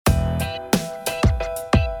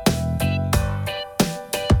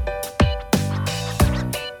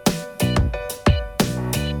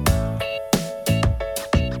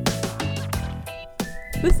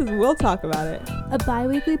is We'll Talk About It, a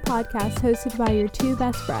bi-weekly podcast hosted by your two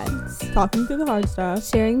best friends, talking through the hard stuff,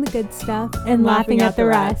 sharing the good stuff, and laughing at the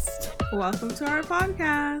rest. Welcome to our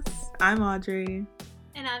podcast. I'm Audrey.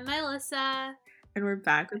 And I'm Melissa. And we're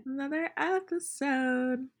back with another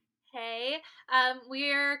episode. Hey,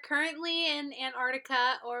 we're currently in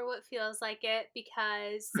Antarctica, or what feels like it,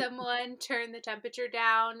 because someone turned the temperature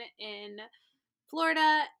down in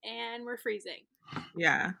Florida and we're freezing.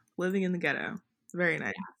 Yeah, living in the ghetto. Very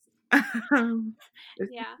nice. Yeah. Is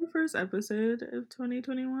this the first episode of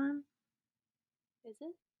 2021? Is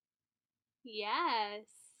it? Yes.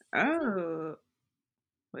 Oh.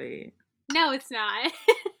 Wait. No, it's not.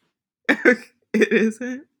 It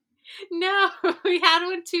isn't? No, we had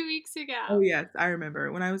one 2 weeks ago. Oh, yes, I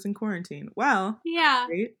remember. When I was in quarantine. Well, yeah.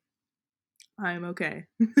 Great. I'm okay.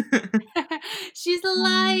 She's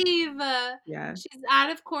alive. Yeah. She's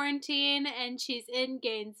out of quarantine and she's in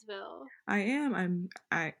Gainesville. I am.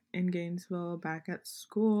 I'm in Gainesville, back at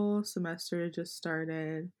school. Semester just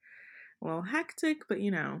started. A little hectic, but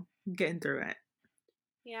getting through it.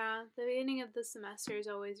 Yeah, the beginning of the semester is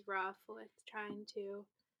always rough with trying to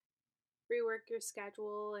rework your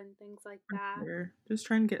schedule and things like that. We're just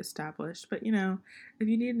trying to get established. But, if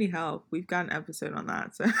you need any help, we've got an episode on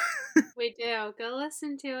that. So we do. Go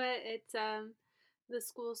listen to it. It's the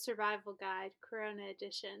School Survival Guide, Corona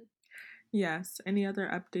Edition. Yes. Any other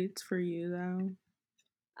updates for you, though?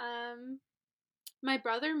 My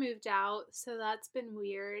brother moved out, so that's been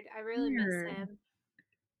weird. I really miss him.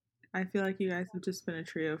 I feel like you guys have just been a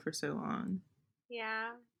trio for so long.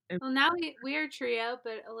 Yeah. Well, now we are a trio,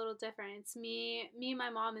 but a little different. It's me, my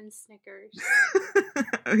mom, and Snickers.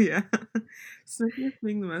 Oh, yeah. Snickers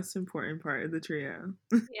being the most important part of the trio.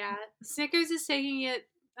 Yeah. Snickers is taking it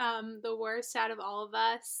the worst out of all of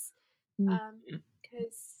us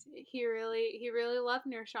because he really loved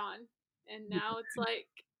Nershawn. And now it's like,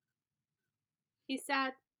 he's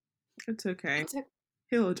sad. It's okay.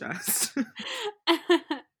 He'll adjust.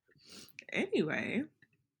 Anyway,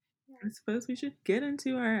 I suppose we should get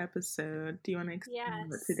into our episode. Do you want to explain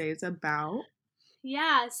what today's about?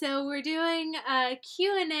 Yeah, so we're doing a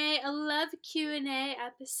Q&A, a love Q&A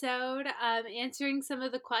episode, answering some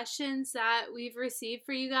of the questions that we've received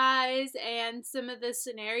for you guys and some of the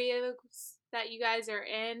scenarios that you guys are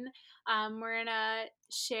in. We're going to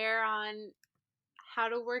share on how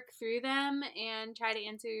to work through them and try to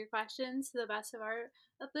answer your questions to the best of our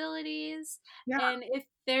abilities. Yeah. And if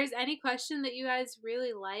there's any question that you guys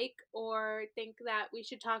really like or think that we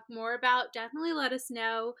should talk more about, definitely let us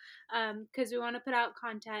know, because we want to put out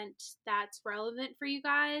content that's relevant for you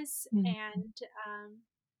guys. Mm-hmm. And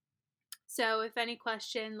so if any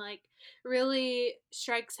question really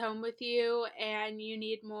strikes home with you and you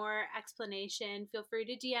need more explanation, feel free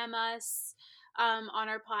to DM us on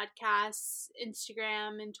our podcasts,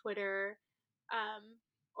 Instagram and Twitter,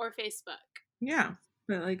 or Facebook. Yeah,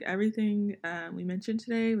 but everything we mentioned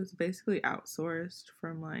today was basically outsourced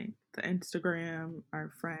from the Instagram,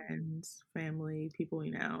 our friends, family, people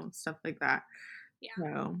we know, stuff like that. Yeah.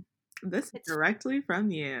 So this is directly from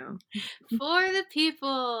you. For the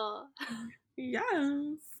people.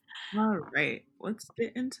 Yes. All right, let's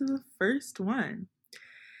get into the first one.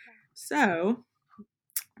 So,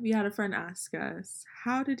 we had a friend ask us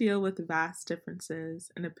how to deal with vast differences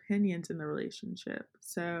and opinions in the relationship.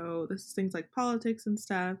 So, this is things like politics and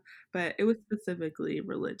stuff, but it was specifically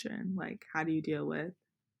religion. How do you deal with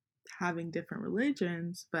having different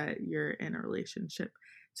religions, but you're in a relationship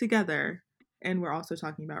together? And we're also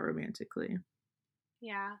talking about romantically.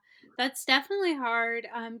 Yeah, that's definitely hard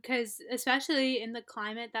because especially in the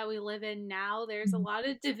climate that we live in now, there's a lot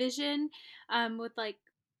of division with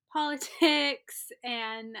politics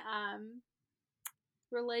and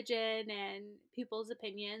religion and people's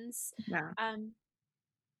opinions. Yeah.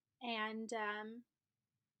 And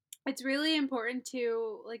it's really important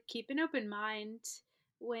to keep an open mind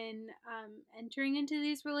when entering into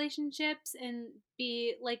these relationships and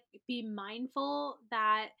be mindful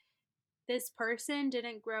that this person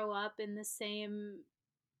didn't grow up in the same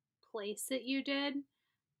place that you did.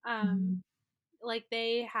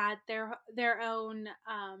 They had their own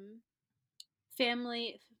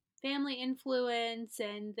family influence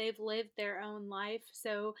and they've lived their own life,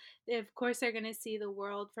 so of course they're going to see the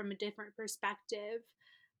world from a different perspective.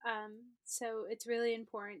 So it's really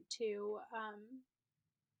important to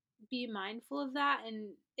be mindful of that.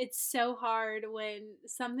 And it's so hard when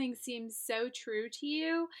something seems so true to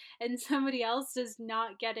you and somebody else does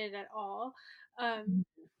not get it at all.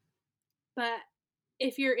 But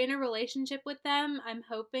if you're in a relationship with them, I'm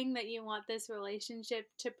hoping that you want this relationship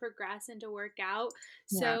to progress and to work out.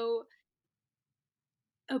 Yeah. So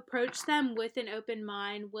approach them with an open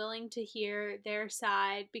mind, willing to hear their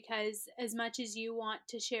side, because as much as you want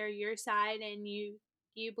to share your side and you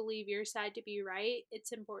believe your side to be right,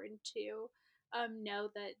 it's important to know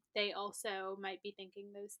that they also might be thinking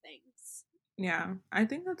those things. Yeah, I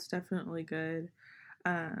think that's definitely good.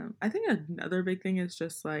 I think another big thing is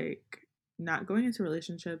just like not going into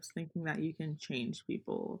relationships thinking that you can change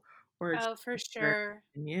people or Oh, for change their sure.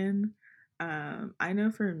 opinion. I know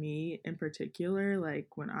for me in particular, like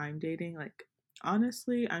when I'm dating, like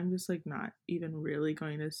honestly, I'm just like not even really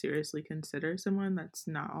going to seriously consider someone that's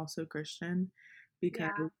not also Christian because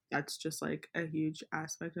Yeah. that's just like a huge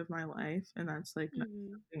aspect of my life and that's like not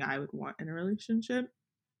Hmm. something I would want in a relationship.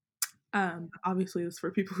 Yeah. Obviously, it's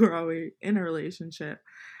for people who are already in a relationship.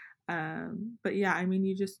 But yeah, I mean,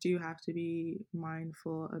 you just do have to be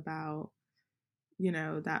mindful about,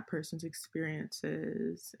 that person's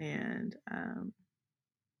experiences and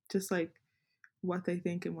just like what they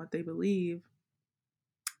think and what they believe.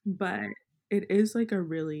 But Yeah. it is like a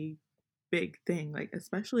really big thing, like,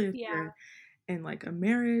 especially if Yeah. you're in like a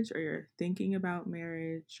marriage or you're thinking about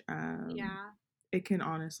marriage. Yeah. It can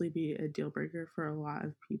honestly be a deal breaker for a lot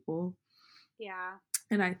of people. Yeah.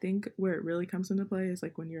 And I think where it really comes into play is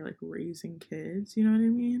like when you're like raising kids, you know what I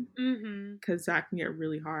mean? Mhm. Because that can get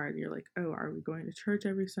really hard. You're like, oh, are we going to church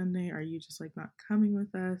every Sunday? Are you just like not coming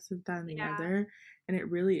with us? Is that and the Yeah. other? And it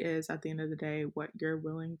really is at the end of the day what you're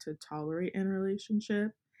willing to tolerate in a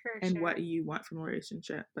relationship For and what sure. you want from a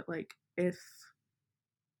relationship. But like if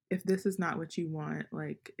this is not what you want,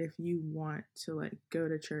 like if you want to like go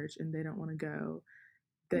to church and they don't want to go,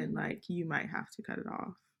 then Mhm. like you might have to cut it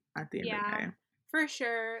off at the end of the Yeah. day. For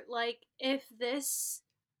sure. Like if this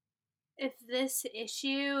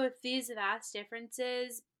issue, if these vast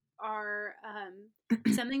differences are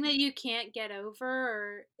something that you can't get over,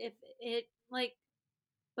 or if it like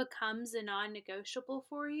becomes a non-negotiable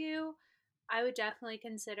for you, I would definitely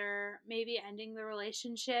consider maybe ending the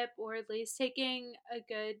relationship, or at least taking a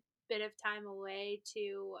good bit of time away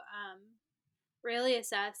to really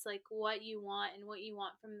assess like what you want and what you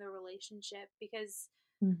want from the relationship, because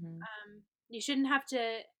Hmm. you shouldn't have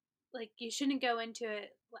to, like, you shouldn't go into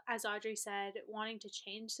it, as Audrey said, wanting to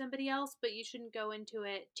change somebody else, but you shouldn't go into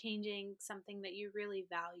it changing something that you really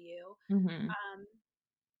value. Hmm. um,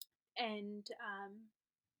 and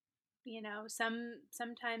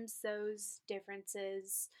sometimes those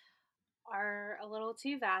differences are a little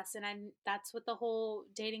too vast, and that's what the whole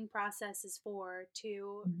dating process is for,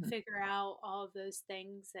 to Hmm. figure out all of those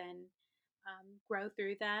things and grow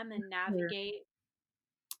through them and Sure. navigate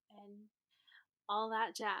and all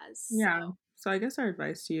that jazz. Yeah. So So I guess our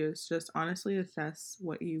advice to you is just honestly assess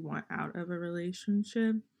what you want out of a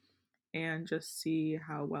relationship and just see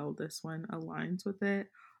how well this one aligns with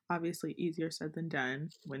it. Obviously, easier said than done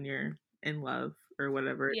when you're in love or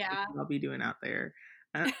whatever it is yeah. I'll be doing out there.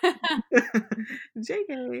 Uh,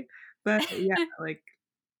 JK. But yeah, like,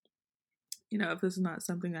 if this is not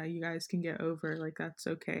something that you guys can get over, like, that's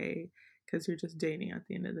okay because you're just dating at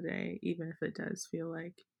the end of the day, even if it does feel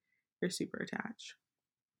like you're super attached.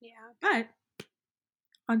 Yeah. But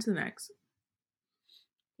on to the next.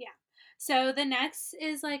 Yeah. So the next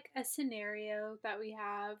is like a scenario that we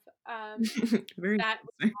have, Very that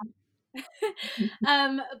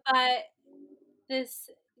interesting. but this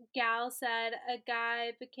gal said a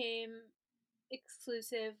guy became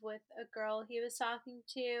exclusive with a girl he was talking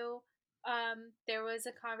to. There was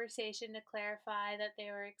a conversation to clarify that they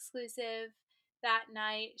were exclusive. That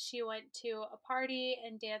night, she went to a party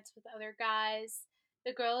and danced with other guys.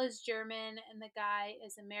 The girl is German and the guy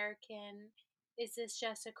is American. Is this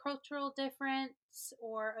just a cultural difference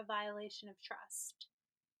or a violation of trust?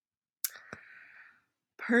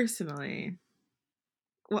 Personally,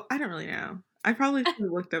 well, I don't really know. I probably should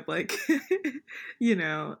have looked up, like, you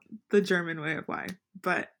know, the German way of life,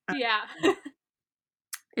 but Yeah.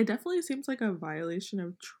 it definitely seems like a violation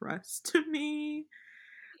of trust to me.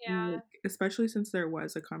 Like, Yeah. especially since there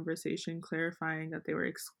was a conversation clarifying that they were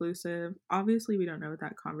exclusive. Obviously, we don't know what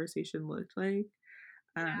that conversation looked like.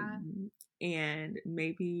 Yeah. Um, and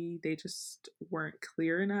maybe they just weren't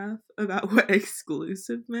clear enough about what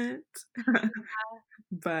exclusive meant.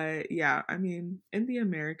 But yeah, I mean, in the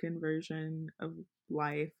American version of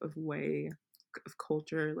life, of way, of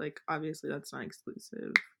culture, like obviously that's not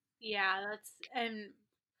exclusive. Yeah, that's, and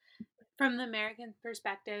from the American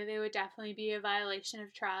perspective, it would definitely be a violation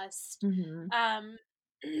of trust. Hmm. Um,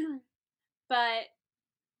 but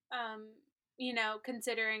um,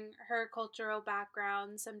 considering her cultural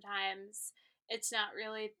background, sometimes it's not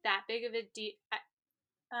really that big of a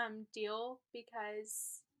deal,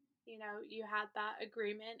 because you had that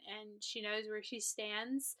agreement and she knows where she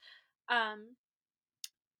stands. Um,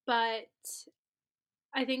 but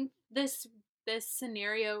I think this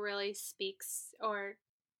scenario really speaks, or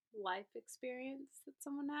life experience that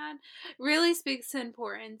someone had really speaks to the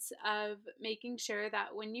importance of making sure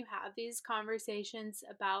that when you have these conversations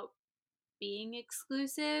about being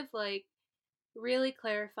exclusive, like really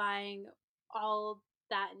clarifying all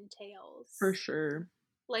that For entails. sure.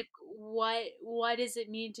 Like what does it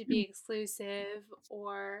mean to be exclusive,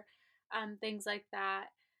 or things like that.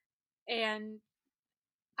 And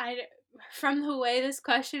I from the way this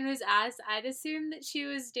question was asked, I'd assume that she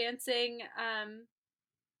was dancing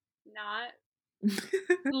not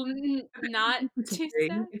not too Provocatively,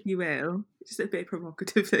 sad. if you will. Just a bit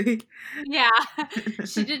provocatively. Yeah.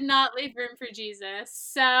 She did not leave room for Jesus.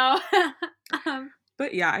 So um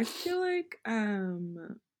But yeah, I feel like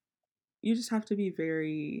you just have to be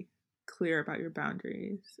very clear about your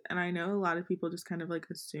boundaries. And I know a lot of people just kind of like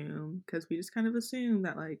assume, because we just kind of assume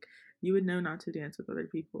that like you would know not to dance with other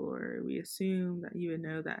people, or we assume that you would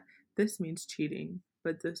know that this means cheating,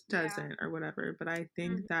 but this yeah. doesn't, or whatever. But I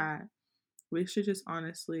think Mhm. that we should just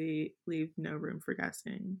honestly leave no room for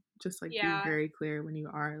guessing. Just like be Yeah. very clear when you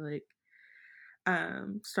are like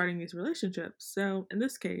starting these relationships. So in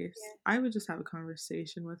this case, Yeah. I would just have a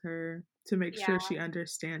conversation with her to make sure Yeah. she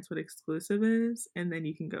understands what exclusive is, and then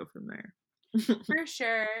you can go from there. For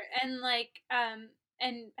sure. And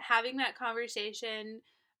and having that conversation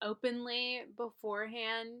openly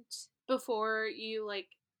beforehand, before you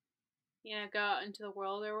go out into the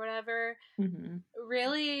world or whatever, Hmm.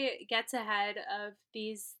 really gets ahead of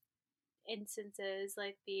these instances,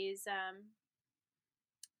 like these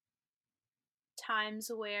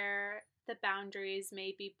times where the boundaries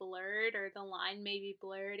may be blurred or the line may be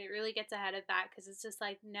blurred. It really gets ahead of that because it's just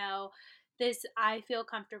like, no, this, I feel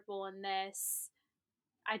comfortable in this,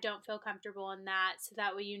 I don't feel comfortable in that. So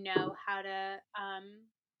that way you know how to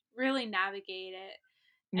really navigate it.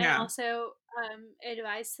 And Yeah. also,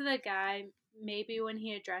 advice to the guy, maybe when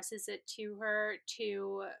he addresses it to her,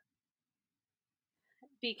 to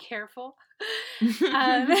be careful.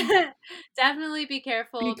 um, Definitely be Be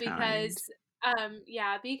careful kind. because,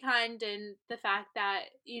 yeah, be kind in the fact that,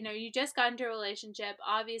 you just got into a relationship.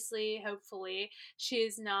 Obviously, hopefully,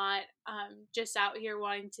 she's not just out here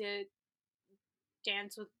wanting to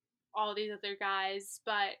dance with all these other guys,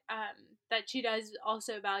 but that she does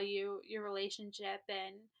also value your relationship.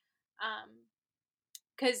 And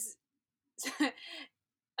because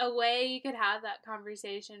a way you could have that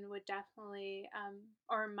conversation would definitely,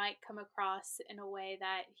 or might come across in a way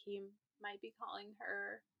that he might be calling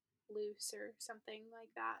her loose or something like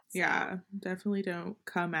that. So, Yeah, definitely don't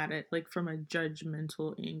come at it like from a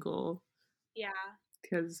judgmental angle, yeah.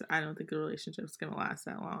 because I don't think a relationship's gonna last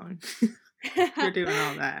that long. You're doing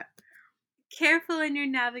all that. Careful in your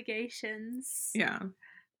navigations. Yeah.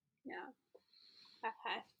 Yeah.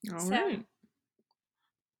 Okay. All So, right.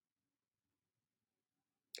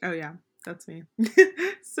 Oh yeah, that's me.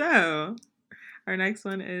 So our next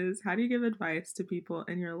one is, how do you give advice to people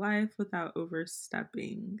in your life without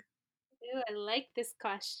overstepping? ooh, I like this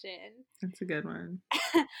question. That's a good one.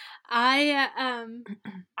 I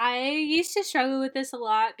used to struggle with this a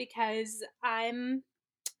lot because I'd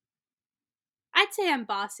say I'm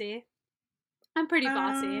bossy. I'm pretty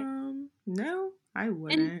bossy. No, I And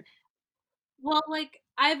wouldn't. well, like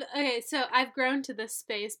so I've grown to this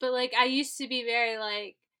space, but like I used to be very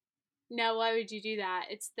like, no, why would you do that?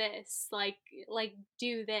 It's this. Like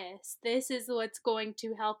do this. This is what's going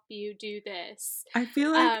to help you do this. I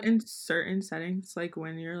feel like Um in certain settings, like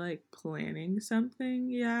when you're like planning something,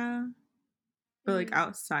 yeah. But like mhm,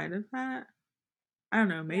 outside of that, I don't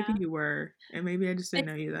know. Maybe yeah. you were, and maybe I just didn't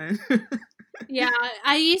know It's you then. Yeah,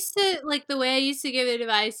 I used to like the way I used to give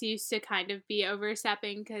advice used to kind of be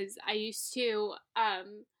overstepping because I used to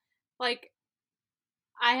like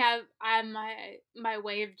I'm my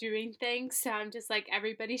way of doing things, so I'm just like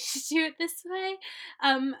everybody should do it this way.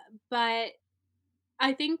 But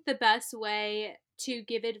I think the best way to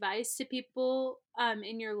give advice to people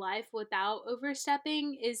in your life without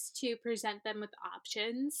overstepping is to present them with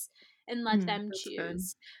options and let Mm, them that's good.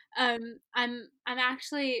 choose. I'm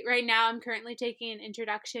actually right now I'm currently taking an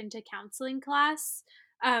introduction to counseling class.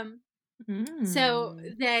 Um, so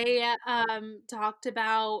Mm. they talked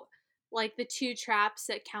about like the two traps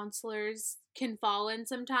that counselors can fall in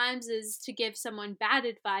sometimes is to give someone bad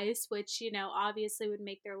advice, which, obviously would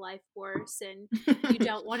make their life worse and you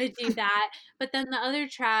don't want to do that. But then the other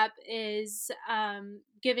trap is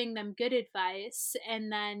giving them good advice.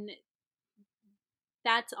 And then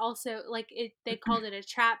that's also like they called it a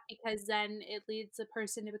trap because then it leads the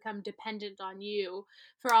person to become dependent on you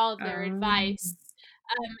for all of their um, advice.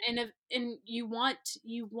 And you want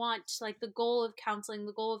like the goal of counseling,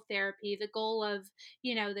 the goal of therapy, the goal of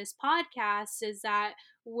this podcast is that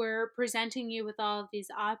we're presenting you with all of these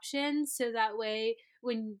options, so that way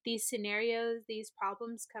when these scenarios, these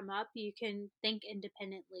problems come up, you can think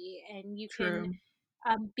independently and you can True.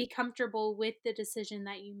 be comfortable with the decision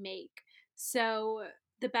that you make. So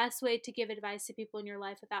the best way to give advice to people in your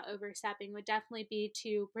life without overstepping would definitely be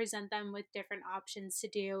to present them with different options to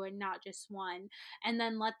do and not just one. And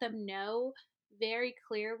then let them know very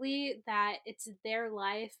clearly that it's their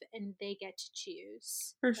life and they get to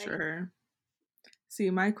choose. For Like, sure. See,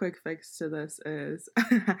 my quick fix to this is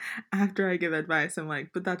after I give advice, I'm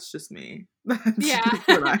like, but that's just me. That's yeah, just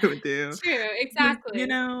what I would do. true, Because, exactly.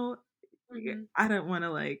 Hmm. I don't want to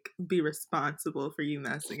like be responsible for you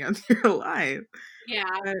messing up your life.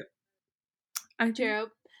 Yeah, But I think, true.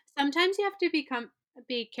 Sometimes you have to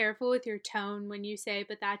be careful with your tone when you say,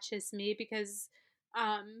 "But that's just me," because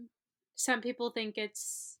um, some people think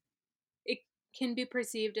it can be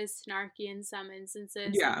perceived as snarky in some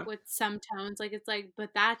instances yeah, with some tones. Like it's like,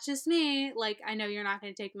 "But that's just me." Like I know you're not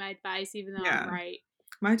going to take my advice, even though I'm yeah. right.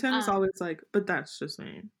 My tone is Um, always like, but that's just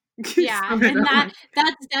me. yeah, So I and don't like,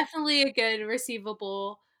 that's definitely a good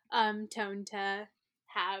receivable tone to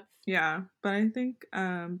have. yeah. But I think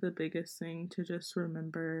the biggest thing to just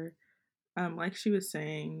remember, like she was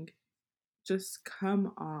saying, just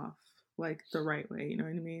come off like the right way, you know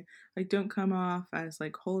what I mean? Like don't come off as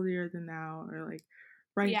like holier than thou or like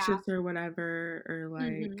Yeah. righteous or whatever or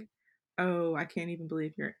like Mhm. oh, I can't even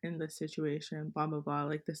believe you're in this situation, blah blah blah.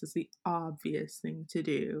 Like this is the obvious thing to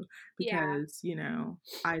do Yeah. because,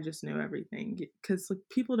 I just know everything. Cuz like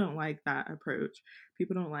people don't like that approach.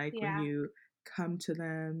 People don't like when Yeah. you come to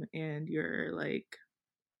them and you're like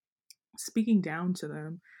speaking down to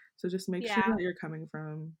them. So just make sure Yeah. that you're coming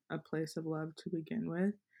from a place of love to begin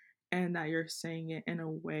with and that you're saying it in a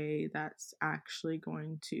way that's actually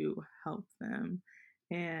going to help them.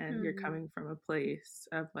 And you're Mhm. coming from a place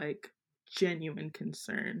of like genuine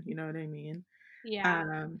concern, you know what I mean? Yeah.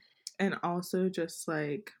 Um, and also just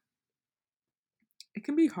like it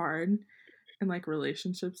can be hard in like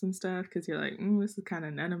relationships and stuff because you're like, this is kind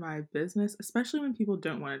of none of my business, especially when people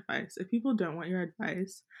don't want advice. If people don't want your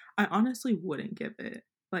advice, I honestly wouldn't give it.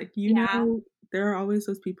 Like, Yeah. there are always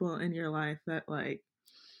those people in your life that, like,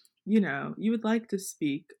 you would like to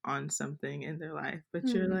speak on something in their life,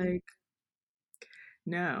 but you're Mhm. like,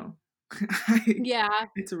 no, I, Yeah.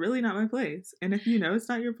 it's really not my place. And if you know it's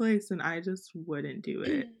not your place, then I just wouldn't do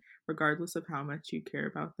it, regardless of how much you care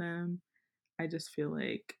about them. I just feel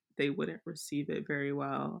like they wouldn't receive it very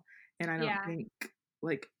well. And I don't Yeah. think,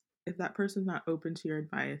 like, if that person's not open to your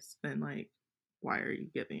advice, then, like, why are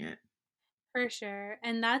you giving it? For sure.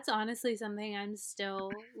 And that's honestly something I'm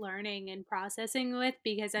still learning and processing with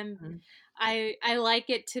because Mhm. I like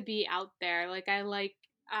it to be out there. Like I like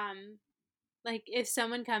if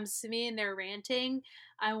someone comes to me and they're ranting,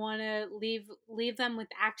 I want to leave them with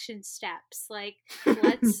action steps. Like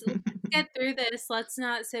let's get through this. Let's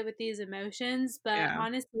not sit with these emotions, but Yeah.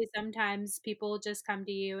 honestly sometimes people just come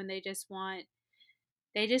to you and they just want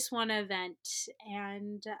to vent,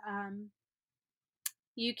 and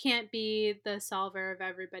you can't be the solver of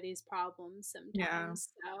everybody's problems Yeah. sometimes.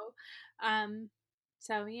 Um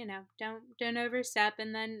so don't overstep,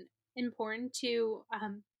 and then important to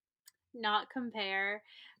not compare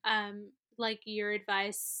like your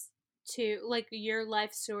advice to like your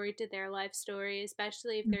life story to their life story,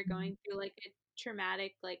 especially if they're Mhm. going through like a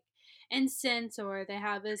traumatic like instance or they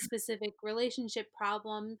have a specific relationship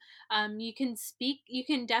problem. You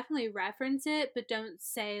can definitely reference it, but don't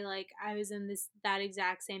say like I was in this that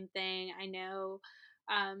exact same thing.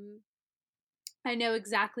 Um I know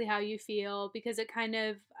exactly how you feel, because it kind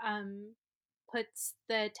of puts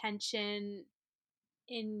the attention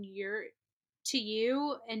in your to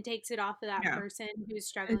you and takes it off of that Yeah. person who's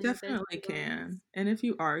It struggling with those definitely feelings. can. And if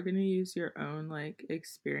you are going to use your own, like,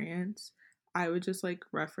 experience, I would just, like,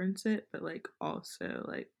 reference it, but, like, also,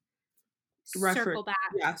 like, reference, Circle back.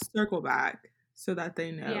 yeah, circle back so that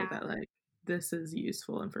they know Yeah. that, like, this is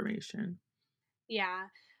useful information. Yeah.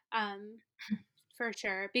 Um for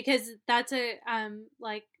sure, because that's a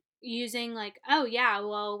like using like, oh yeah,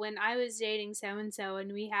 well when I was dating so and so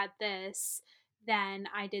and we had this, then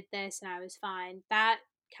I did this and I was fine. That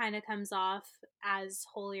kind of comes off as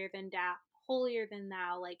holier than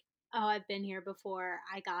thou, like, oh, I've been here before,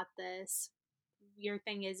 I got this, your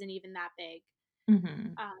thing isn't even that big.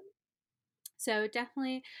 Hmm. um So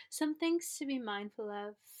definitely some things to be mindful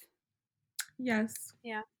of. Yes.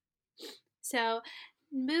 Yeah. So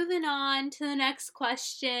moving on to the next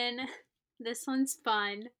question. This one's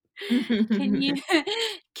fun. Can you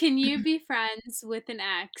can you be friends with an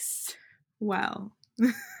ex? Well,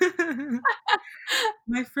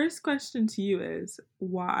 my first question to you is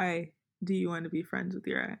why do you want to be friends with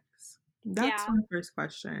your ex? That's Yeah. my first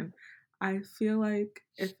question. I feel like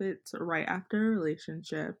if it's right after a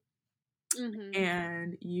relationship Mhm.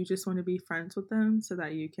 and you just want to be friends with them so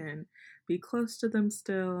that you can be close to them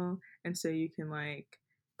still and so you can like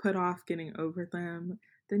put off getting over them,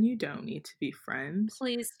 then you don't need to be friends.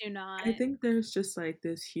 Please do I not. think there's just like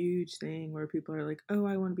this huge thing where people are like, oh,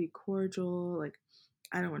 I want to be cordial. Like,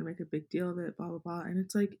 I don't want to make a big deal of it, blah, blah, blah. And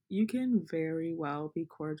it's like, you can very well be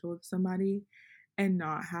cordial with somebody and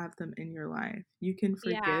not have them in your life. You can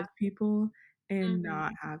Yeah. forgive people and Mhm.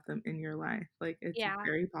 not have them in your life. Like, it's Yeah.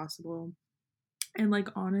 very possible. And like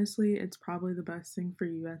honestly, it's probably the best thing for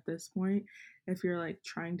you at this point if you're like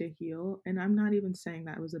trying to heal. And I'm not even saying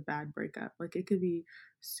that was a bad breakup. Like it could be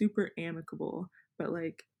super amicable, but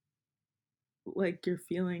like your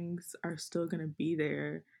feelings are still going to be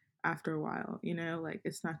there after a while, you know? Like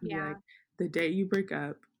it's not going to be Yeah. like the day you break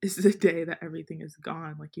up is the day that everything is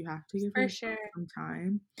gone. Like you have to give For yourself sure. some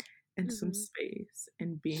time and some Mhm. space,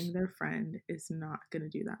 and being their friend is not going to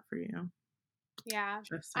do that for you. Yeah.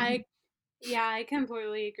 Just saying. I Yeah, I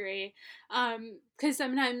completely agree. Because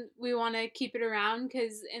sometimes we want to keep it around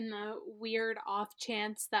because in the weird off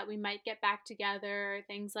chance that we might get back together or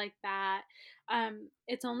things like that,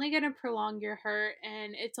 it's only going to prolong your hurt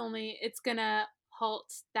and it's going to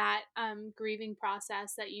halt that grieving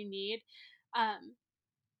process that you need. Um,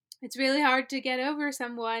 it's really hard to get over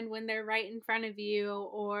someone when they're right in front of you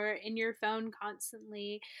or in your phone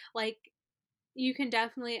constantly. Like you can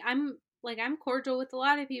definitely I'm cordial with a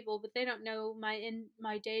lot of people, but they don't know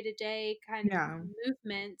my day-to-day kind of Yeah.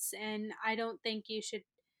 movements, and I don't think you should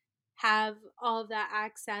have all of that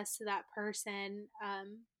access to that person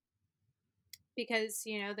because,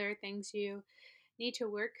 there are things you need to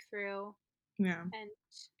work through, Yeah. and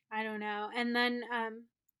I don't know. And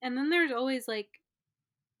then there's always like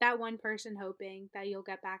that one person hoping that you'll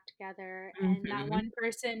get back together, and that Mhm. one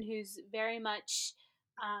person who's very much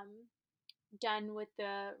um done with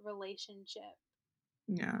the relationship.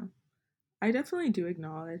 Yeah. I definitely do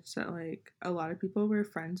acknowledge that like a lot of people were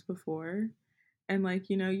friends before and like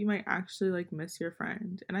you might actually like miss your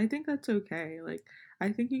friend and I think that's okay. Like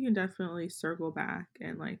I think you can definitely circle back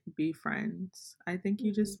and like be friends. I think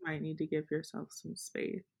you Mhm. just might need to give yourself some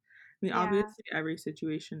space. I mean, Yeah. obviously every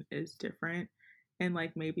situation is different and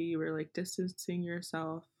like maybe you were like distancing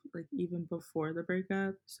yourself like even before the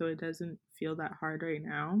breakup so it doesn't feel that hard right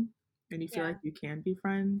now and you feel Yeah. like you can be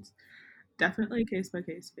friends. Definitely case by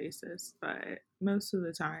case basis, but most of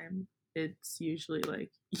the time it's usually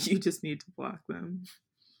like you just need to block them.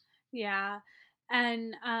 Yeah.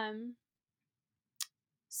 And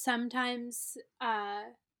sometimes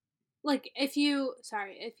like if you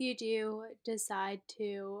do decide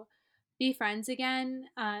to be friends again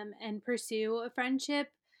and pursue a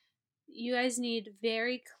friendship, you guys need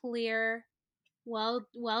very clear, well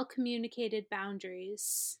communicated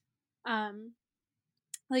boundaries. Um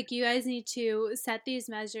like you guys need to set these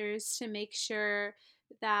measures to make sure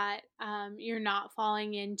that you're not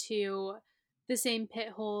falling into the same pit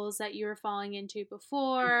holes that you were falling into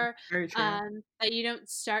before, Very true. that you don't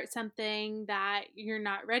start something that you're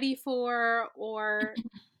not ready for, or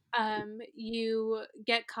you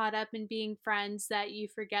get caught up in being friends that you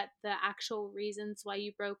forget the actual reasons why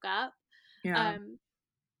you broke up. Yeah. um,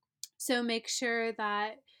 so make sure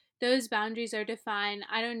that those boundaries are defined.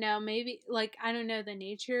 I don't know, maybe like I don't know the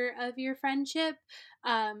nature of your friendship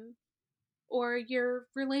um or your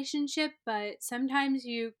relationship, but sometimes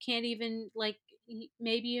you can't even like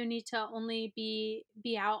maybe you need to only be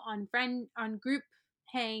out on group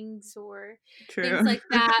hangs or things True. like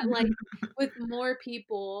that, like with more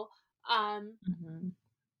people. Mhm.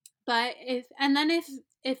 But if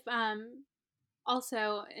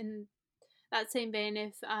also in that same vein,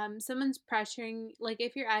 if someone's pressuring, like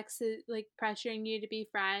if your ex is like pressuring you to be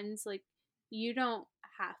friends, like you don't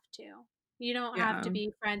have to you don't have to Yeah.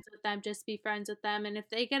 be friends with them, just be friends with them, and if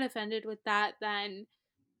they get offended with that, then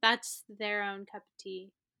that's their own cup of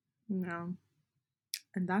tea. No.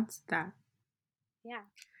 And that's that. Yeah.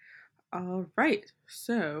 All right.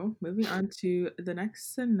 So, moving on to the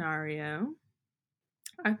next scenario.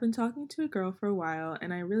 I've been talking to a girl for a while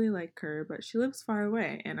and I really like her, but she lives far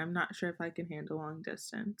away and I'm not sure if I can handle long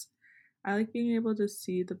distance. I like being able to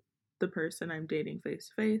see the person I'm dating face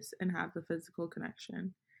to face and have the physical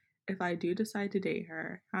connection. If I do decide to date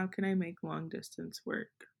her, how can I make long distance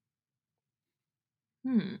work?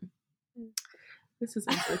 Hmm, this is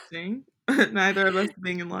interesting. Neither of us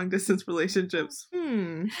being in long distance relationships.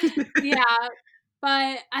 Hmm. Yeah,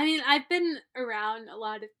 But I mean, I've been around a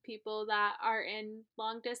lot of people that are in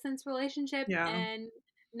long distance relationship, Yeah. and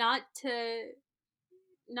not to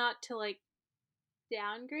like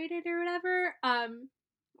downgrade it or whatever,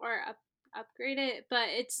 or upgrade it, but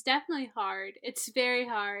it's definitely hard. It's very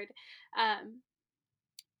hard, um,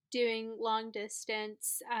 doing long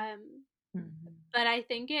distance. Mhm. But I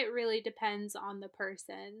think it really depends on the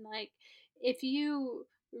person. Like, if you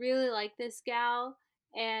really like this gal,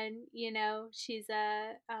 and she's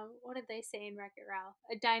a what did they say in Wreck-It Ralph?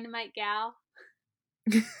 A dynamite gal.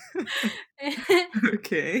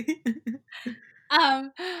 Okay.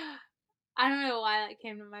 um, I don't know why that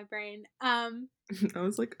came to my brain. That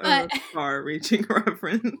was like But a far-reaching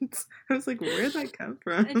reference. I was like, where'd that come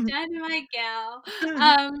a from? dynamite gal,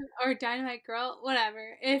 or dynamite girl,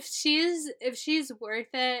 whatever. If she's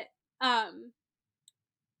worth it, um,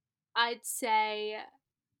 I'd say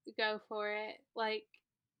go for it. Like,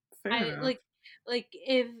 Fair I enough. like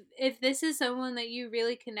if this is someone that you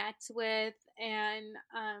really connect with, and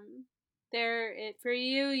they're it for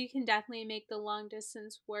you, you can definitely make the long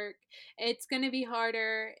distance work. It's going to be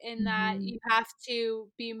harder in that Mhm. you have to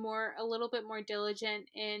be a little bit more diligent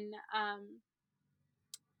in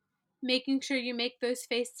making sure you make those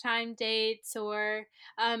FaceTime dates, or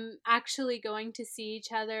actually going to see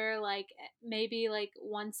each other, like maybe like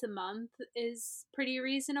once a month is pretty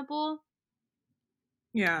reasonable.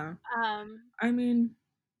 Yeah. Um I mean,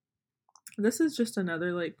 this is just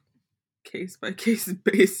another like case by case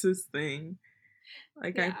basis thing.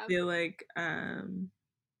 Like I yeah. feel like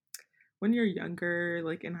when you're younger,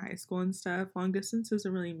 like in high school and stuff, long distance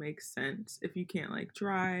doesn't really make sense if you can't like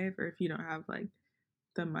drive or if you don't have like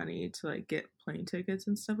the money to like get plane tickets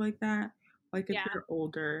and stuff like that. Like if Yeah. you're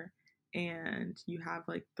older and you have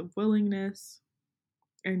like the willingness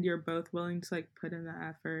and you're both willing to like put in the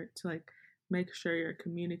effort to like make sure you're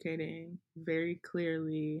communicating very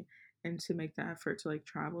clearly and to make the effort to like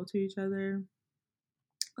travel to each other,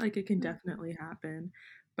 like it can Mhm. definitely happen.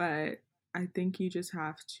 But I think you just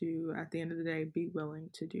have to at the end of the day be willing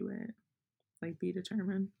to do it, like be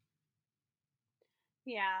determined.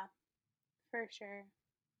 Yeah, for sure.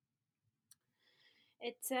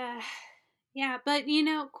 It's yeah, but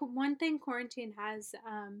one thing quarantine has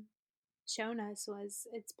shown us was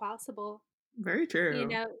it's possible. Very true.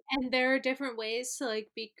 And there are different ways to like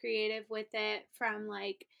be creative with it, from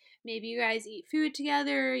like maybe you guys eat food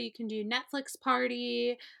together, you can do Netflix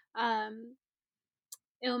party. Um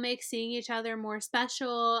it'll make seeing each other more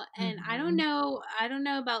special, and Hmm. I don't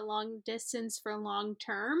know about long distance for long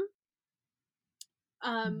term.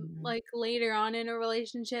 Hmm. Like later on in a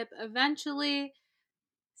relationship, eventually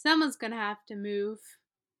someone's gonna have to move.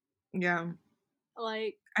 Yeah.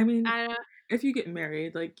 Like, I mean, I don't, if you get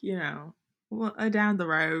married, like, well, down the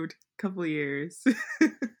road, couple years.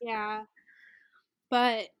 yeah,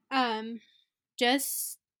 but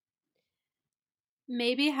just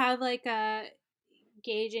maybe have like a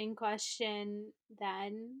gauging question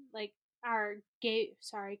then, like our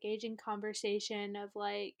gauging conversation of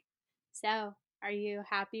like, so are you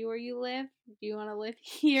happy where you live? Do you want to live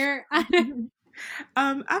here? I don't,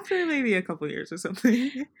 After maybe a couple years or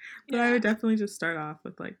something. But I would yeah. definitely just start off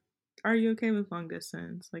with like, are you okay with long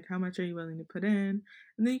distance? Like, how much are you willing to put in?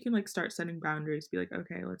 And then you can like start setting boundaries. Be like,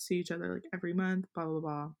 okay, let's see each other like every month, blah blah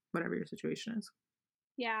blah, whatever your situation is.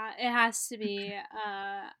 Yeah, it has to be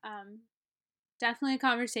definitely a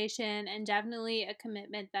conversation, and definitely a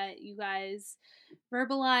commitment that you guys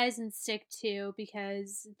verbalize and stick to,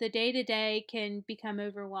 because the day to day can become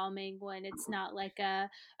overwhelming when it's not like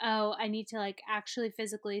oh, I need to like actually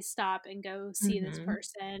physically stop and go see this Hmm.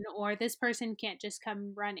 person, or this person can't just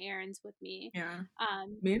come run errands with me. Yeah.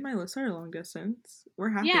 Um, Me and my Melissa are long distance. We're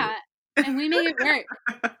happy. yeah, and we make it work.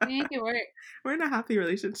 We make it work. We're in a happy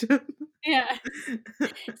relationship. Yeah.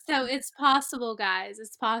 So it's possible, guys.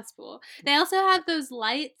 It's possible. They also have those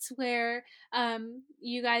lights where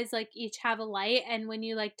you guys like each have a light, and when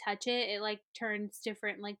you like touch it, it like turns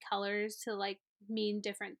different like colors to like mean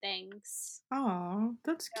different things. Oh,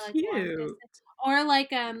 that's They're like long cute. distance. Or like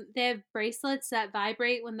they have bracelets that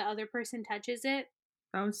vibrate when the other person touches it.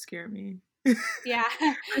 That would scare me. Yeah.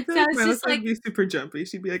 I feel So like it's Melissa just would like be super jumpy.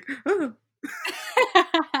 She'd be like, oh.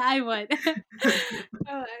 I would.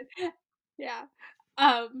 I would. Yeah.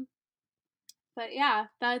 Um but yeah,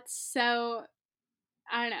 that's so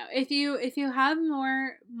I don't know. If you have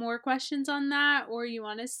more questions on that, or you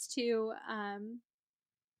want us to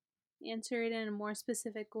answer it in a more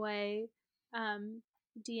specific way, um,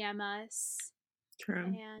 DM us True.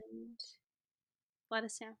 and let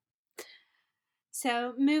us know.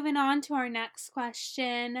 So, moving on to our next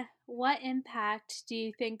question, what impact do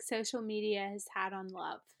you think social media has had on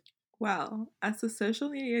love? Well, as a social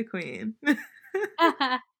media queen,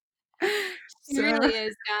 She so really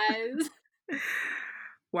is, guys.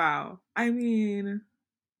 wow. I mean,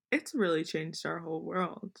 it's really changed our whole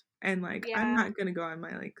world. And like I'm Yeah. not gonna go on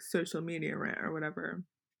my like social media rant or whatever.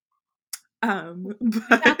 We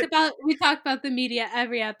But talk about the media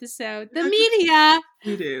every episode. we The talk about, media.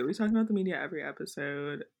 we do. We talk about the media every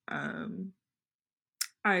episode.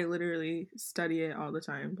 I literally study it all the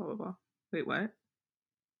time, blah blah blah. Wait, what?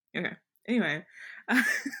 Okay. Anyway.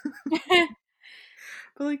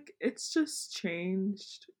 But like it's just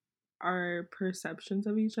changed our perceptions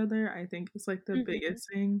of each other. I think it's like the Mhm. biggest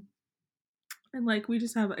thing. And like we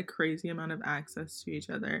just have a crazy amount of access to each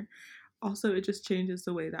other. Also, it just changes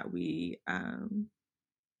the way that we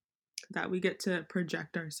get to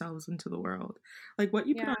project ourselves into the world. Like what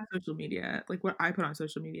you put on Yeah. social media, like what I put on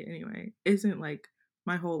social media anyway, isn't like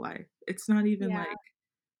my whole life. It's not even Yeah. like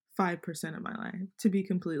 5% of my life, to be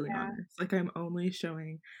completely Yeah. honest. Like I'm only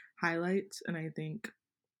showing highlights, and I think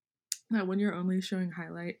that when you're only showing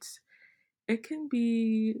highlights, it can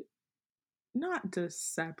be not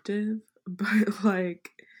deceptive, but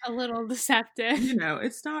like, A little deceptive.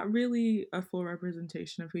 it's not really a full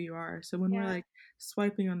representation of who you are. So when we're Yeah. like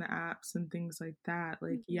swiping on the apps and things like that,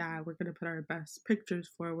 like, Mhm. yeah, we're going to put our best pictures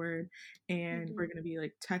forward and we're Mhm. going to be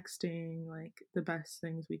like texting like the best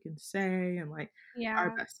things we can say and like our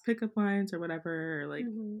Yeah. best pickup lines or whatever. Like,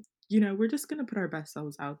 Mhm. we're just going to put our best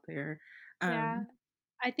selves out there. Yeah. Um,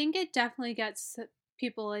 I think it definitely gets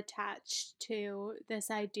people attached to this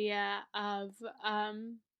idea of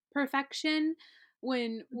perfection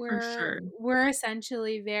when for sure. we're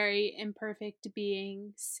essentially very imperfect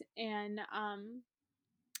beings, and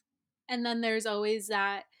then there's always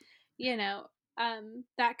that, you know,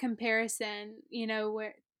 that comparison,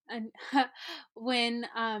 where and when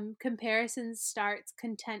comparison starts,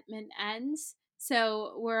 contentment ends.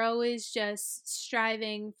 So we're always just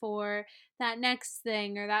striving for that next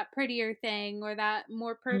thing or that prettier thing or that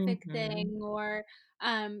more perfect Hmm. thing, or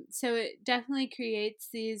so it definitely creates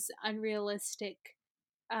these unrealistic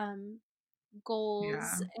um goals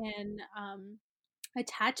Yeah. and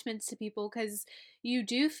attachments to people, because you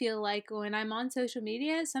do feel like when I'm on social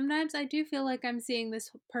media, sometimes I do feel like I'm seeing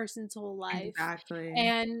this person's whole life. Exactly.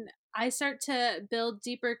 And I start to build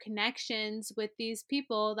deeper connections with these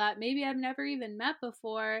people that maybe I've never even met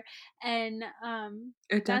before. And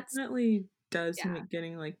It that's, definitely does yeah, make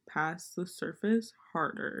getting like past the surface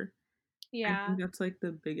harder. I yeah, think that's like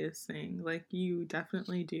the biggest thing. Like you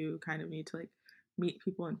definitely do kind of need to like meet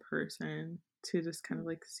people in person to just kind of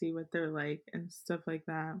like see what they're like and stuff like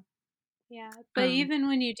that. yeah. But Um, even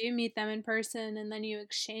when you do meet them in person and then you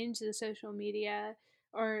exchange the social media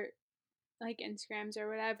or like Instagrams or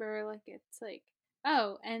whatever, like it's like,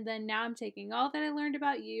 oh, and then now I'm taking all that I learned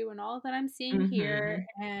about you and all that I'm seeing here mhm.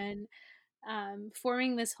 and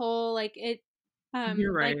forming this whole like it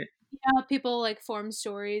You're like, right. people like form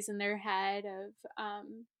stories in their head of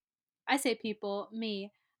I say people,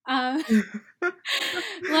 me. Um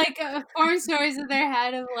like form stories in their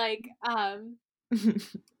head of like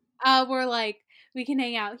we're like, we can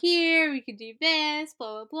hang out here, we could do this,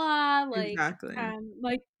 blah blah blah. Exactly.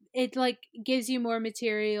 Like it like gives you more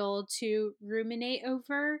material to ruminate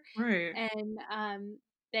over, Right. and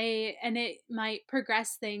it might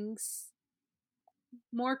progress things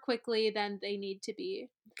more quickly than they need to be.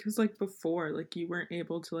 Because like before, like you weren't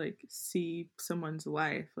able to like see someone's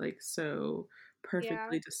life like so Yeah,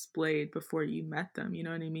 perfectly displayed before you met them. You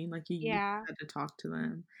know what I mean? Like you yeah, had to talk to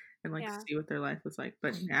them and like yeah, see what their life was like.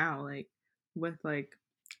 But now, like with like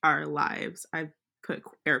our lives, I put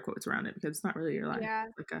air quotes around it because it's not really your life. yeah,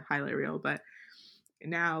 It's like a highlight reel. But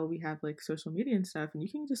now we have like social media and stuff, and you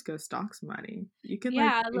can just go stalk somebody. You can like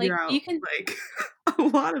yeah. Like figure out like a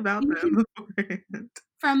lot about you can them beforehand.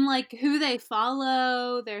 from like who they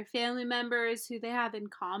follow, their family members, who they have in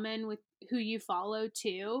common with who you follow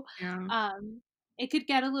too. Yeah. Um, it could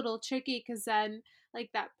get a little tricky because then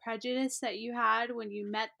like that prejudice that you had when you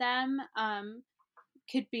met them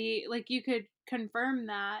could be like you could confirm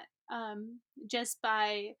that just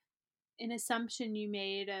by an assumption you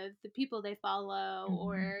made of the people they follow Mhm.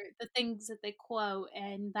 or the things that they quote,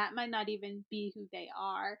 and that might not even be who they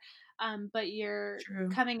are. But you're True.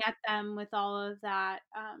 coming at them with all of that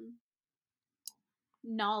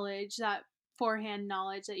knowledge, that forehand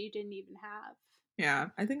knowledge that you didn't even have. Yeah,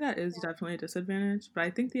 I think that is definitely a disadvantage, but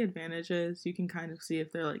I think the advantage is you can kind of see.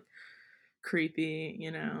 If they're like creepy.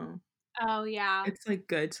 Oh yeah, It's like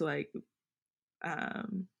good to like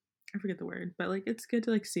um I forget the word, but like it's good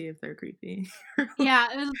to like see if they're creepy. yeah.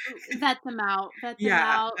 Vet them out. Vet them Yeah,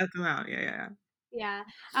 out. that's them out. Yeah, yeah, yeah. Yeah.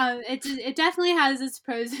 It definitely has its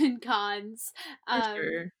pros and cons. For Um,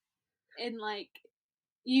 sure. and like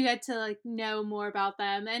you get to like know more about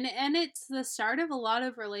them, and it's the start of a lot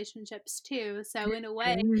of relationships too. So in a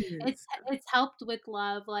way, It it's is. it's helped with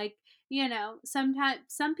love. Like, sometimes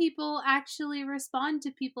some people actually respond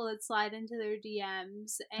to people that slide into their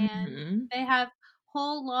DMs, and Mhm. they have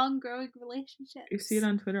whole long growing You see it relationships.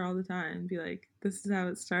 on Twitter all the time. Be like, "This is how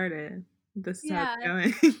it started. This is how it's Yeah,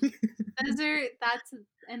 going." those are that's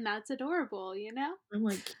and that's adorable. I'm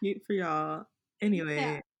like, "Cute for y'all."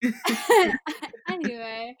 Yeah. Anyway.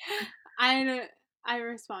 Anyway, I I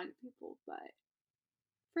respond to people, but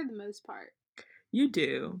for the most part, You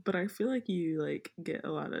do, but I feel like you, like, get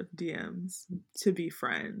a lot of DMs to be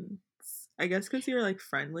friends. I guess because 'cause you're, like,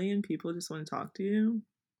 friendly and people just wanna talk to you.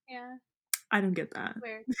 yeah, I don't get that.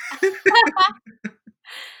 weird.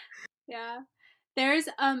 Yeah. There's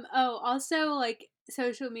also like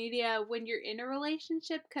social media when you're in a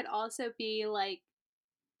relationship could also be like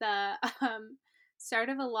the start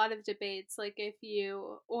of a lot of debates, like if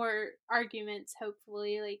you or arguments,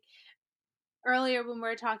 hopefully, like earlier when we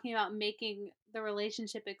were talking about making the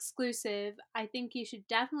relationship exclusive. I think you should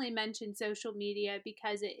definitely mention social media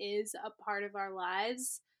because it is a part of our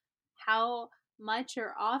lives. How much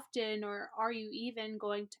or often, or are you even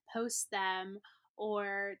going to post them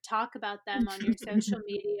or talk about them on your social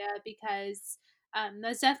media? Because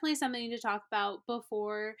that's definitely something to talk about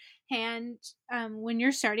beforehand, when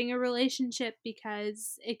you're starting a relationship,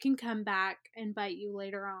 because it can come back and bite you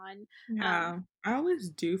later on. Um, Yeah, I always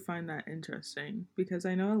do find that interesting because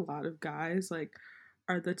I know a lot of guys like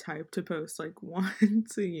are the type to post like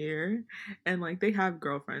once a year and like they have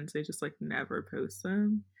girlfriends, they just like never post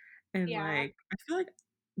them. And yeah, like I feel like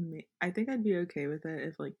I think I'd be okay with it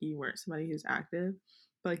if like you weren't somebody who's active.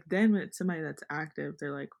 But like then when it's somebody that's active,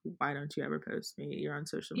 they're like, "Why don't you ever post me? You're on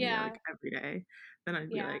social media yeah, like every day." Then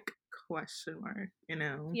I'd be yeah. like, question mark, you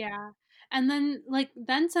know? Yeah. And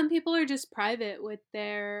then some people are just private with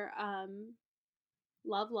their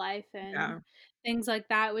love life and Yeah. things like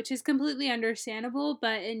that, which is completely understandable,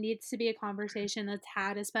 but it needs to be a conversation that's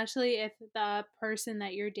had, especially if the person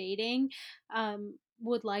that you're dating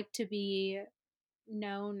would like to be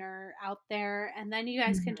known or out there, and then you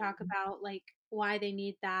guys can talk Mhm. about like why they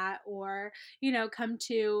need that, or come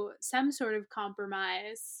to some sort of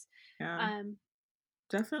compromise. Yeah. Um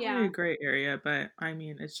Definitely a yeah, gray area, but I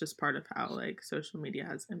mean, it's just part of how like social media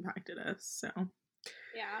has impacted us. So,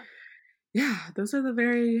 yeah, yeah, those are the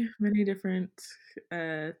very many different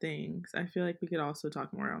things. I feel like we could also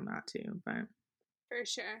talk more on that too, but for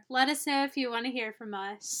sure. Let us know if you want to hear from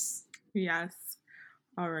us. yes.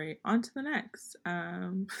 All right, on to the next.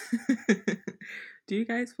 Do you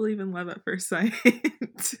guys believe in love at first sight?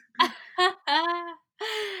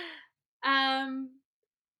 um,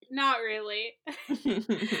 Not really.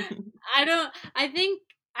 I don't. I think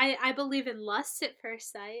I believe in lust at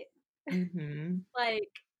first sight. Mhm. Like,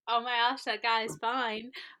 oh my gosh, that guy's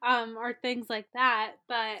fine, or things like that.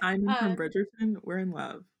 But Simon from Bridgerton, we're in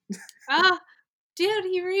love. oh, dude,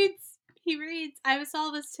 he reads. He reads. I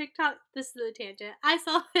saw this TikTok. This is a tangent. I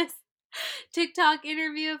saw this TikTok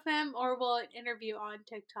interview of him, or well, an interview on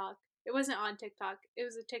TikTok. It wasn't on TikTok. It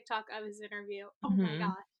was a TikTok of his interview. Oh my Mhm.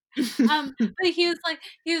 gosh. But he was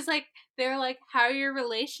like, they were like, "How are your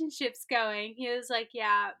relationships going?" He was like,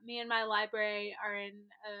 "Yeah, me and my library are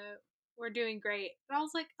we're doing great." And I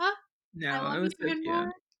was like, "Oh, I No, it love you was so even cute.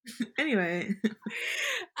 more." Anyway.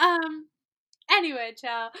 Um. Anyway,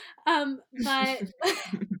 ciao. But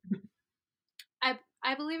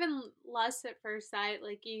I believe in lust at first sight.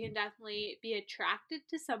 Like, you can definitely be attracted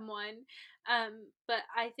to someone, but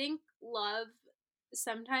I think love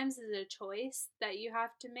sometimes is a choice that you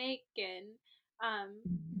have to make, and um,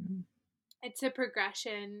 Mhm. it's a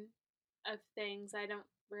progression of things. I don't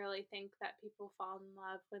really think that people fall in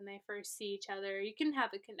love when they first see each other. You can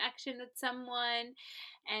have a connection with someone,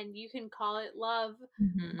 and you can call it love,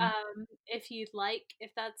 Mhm. if you'd like,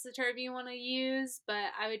 if that's the term you want to use.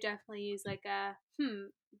 But I would definitely use like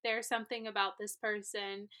there's something about this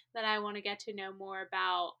person that I want to get to know more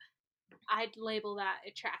about. I'd label that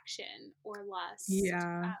attraction or lust.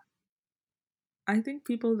 Yeah. I think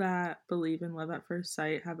people that believe in love at first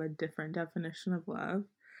sight have a different definition of love.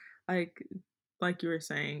 Like like you were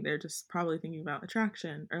saying, they're just probably thinking about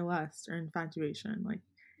attraction or lust or infatuation. Like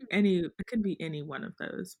it could be any one of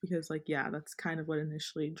those because like yeah, that's kind of what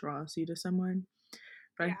initially draws you to someone.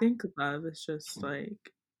 But I Yeah. think love is just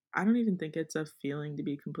like I don't even think it's a feeling to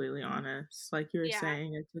be completely honest. Like you were Yeah.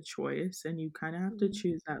 saying, it's a choice and you kind of have to Mhm.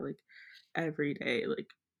 choose that like every day. Like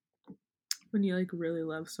when you like really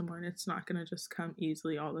love someone, it's not gonna just come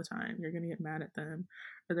easily all the time. You're gonna get mad at them,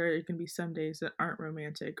 or there can be some days that aren't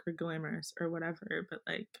romantic or glamorous or whatever. But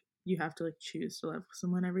like you have to like choose to love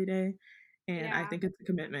someone every day. And I Yeah. think it's a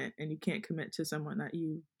commitment, and you can't commit to someone that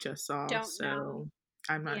you just saw. Don't know. So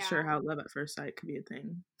I'm not Yeah. sure how love at first sight could be a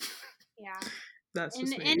thing. Yeah. That's In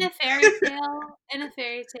just in me. a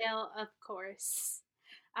fairy tale, of course.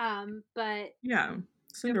 But Yeah. the real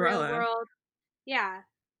Cinderella, world, yeah.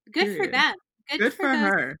 Good for period. them. Good Good for for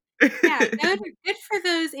those. her. Yeah, good for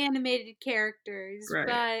those animated characters. Right.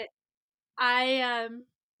 But I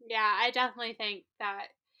yeah, I definitely think that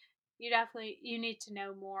you need to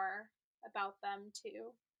know more about them to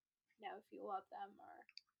know if you love them or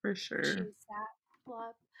For sure. choose that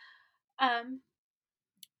love. Um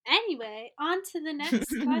Anyway, on to the next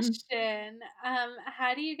question.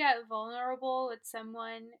 How do you get vulnerable with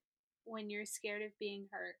someone when you're scared of being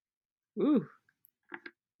hurt? Ooh.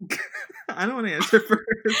 I don't want to answer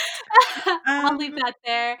first. I'll leave Um, that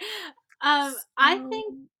there. I so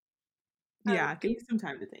think. Oh, yeah, give me some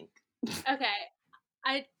time to think. okay.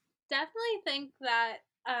 I definitely think that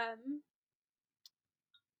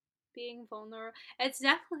being vulnerable. It's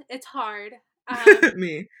hard.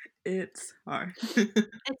 Me. It's hard.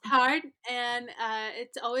 It's hard, and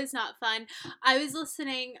it's always not fun. I was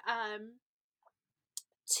listening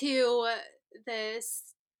to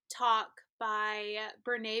this talk by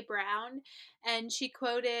Brene Brown, and she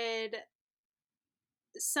quoted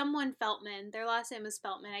someone Feltman. Their last name was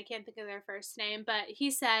Feltman. I can't think of their first name, but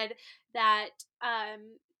he said that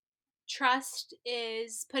trust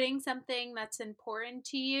is putting something that's important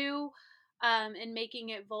to you and making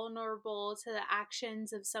it vulnerable to the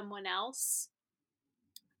actions of someone else.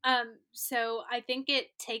 So I think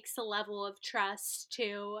it takes a level of trust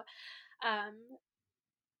to um,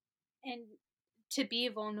 and to be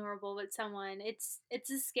vulnerable with someone. It's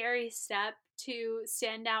a scary step to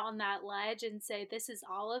stand out on that ledge and say this is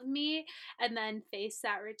all of me, and then face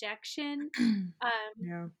that rejection.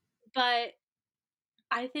 Yeah. But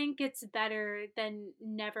I think it's better than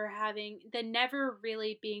never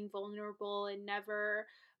really being vulnerable and never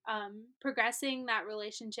progressing that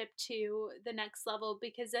relationship to the next level,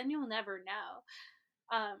 because then you'll never know.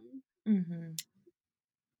 Hmm.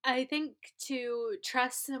 I think to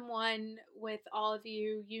trust someone with all of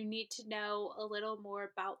you, you need to know a little more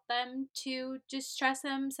about them to just trust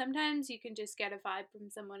them. Sometimes you can just get a vibe from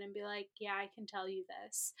someone and be like, yeah, I can tell you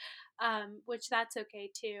this, which that's okay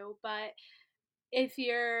too. But if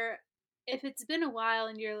you're, if it's been a while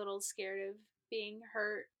and you're a little scared of being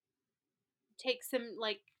hurt,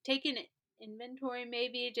 take an inventory,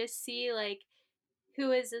 maybe just see like,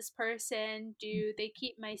 who is this person? Do they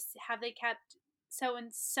keep my have they kept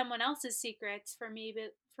someone else's secrets for me,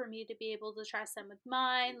 but for me to be able to trust them with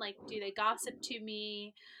mine? Like, do they gossip to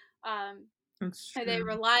me? um That's are they true.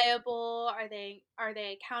 reliable? Are they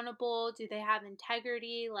accountable? Do they have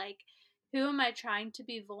integrity? Like, who am I trying to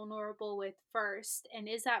be vulnerable with first, and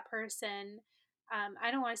is that person,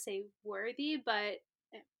 I don't want to say worthy, but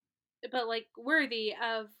like worthy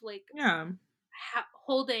of like Yeah.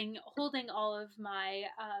 holding all of my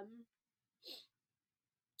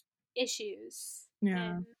issues and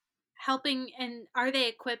Yeah. helping, and are they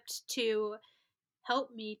equipped to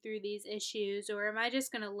help me through these issues, or am I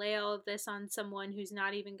just going to lay all of this on someone who's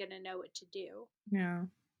not even going to know what to do? Yeah.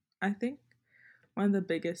 I think one of the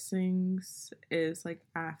biggest things is like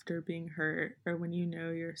after being hurt or when you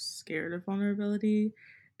know you're scared of vulnerability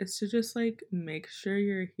is to just like make sure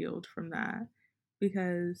you're healed from that,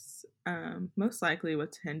 because most likely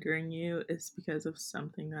what's hindering you is because of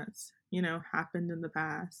something that's happened in the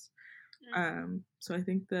past. So I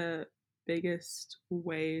think the biggest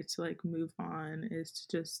way to like move on is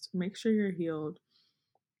to just make sure you're healed,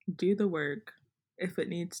 do the work. If it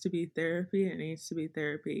needs to be therapy, it needs to be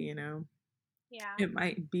therapy. Yeah. It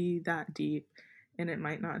might be that deep, and it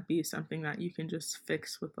might not be something that you can just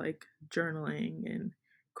fix with like journaling and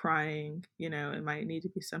crying. It might need to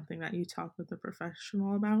be something that you talk with a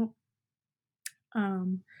professional about.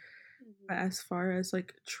 um but Hmm. as far as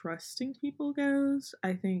like trusting people goes,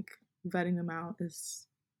 I think vetting them out is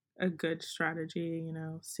a good strategy,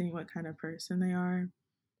 seeing what kind of person they are.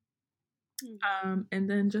 Hmm. And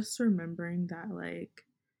then just remembering that like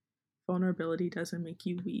vulnerability doesn't make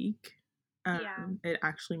you weak. Yeah. It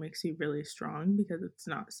actually makes you really strong because it's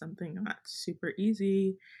not something that's super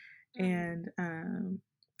easy. Hmm. And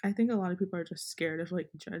I think a lot of people are just scared of like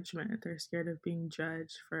judgment. They're scared of being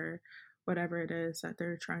judged for whatever it is that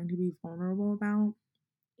they're trying to be vulnerable about.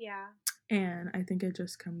 Yeah. And I think it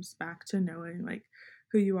just comes back to knowing like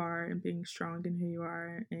who you are and being strong in who you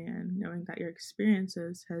are, and knowing that your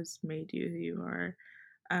experiences has made you who you are.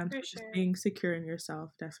 For So just sure. being secure in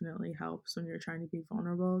yourself definitely helps when you're trying to be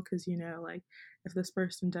vulnerable, because like if this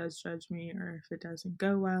person does judge me, or if it doesn't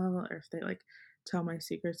go well, or if they like tell my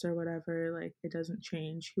secrets or whatever, like it doesn't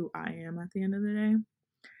change who I am at the end of the day.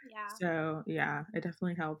 Yeah. So yeah, it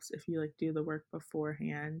definitely helps if you like do the work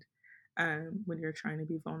beforehand, when you're trying to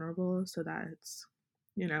be vulnerable, so that it's,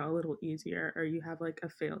 a little easier, or you have like a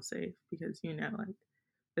fail safe because like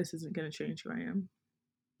this isn't gonna change who I am.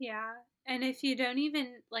 Yeah. And if you don't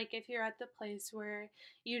even, like, if you're at the place where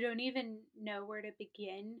you don't even know where to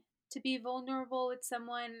begin to be vulnerable with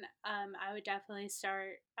someone, I would definitely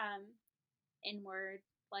start inward.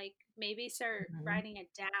 Like, maybe start Mhm. writing it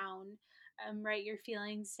down, write your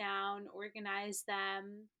feelings down, organize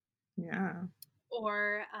them, Yeah,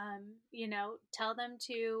 or, tell them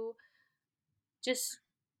to just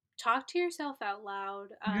talk to yourself out loud.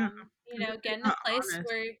 yeah, because if Get you're in a not place honest,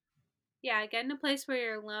 where, yeah, get in a place where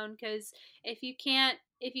you're alone, because if you can't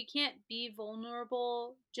be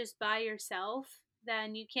vulnerable just by yourself,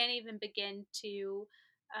 then you can't even begin to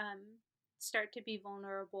um, start to be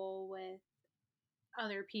vulnerable with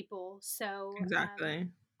other people. So exactly,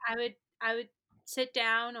 I would sit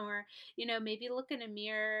down, or maybe look in a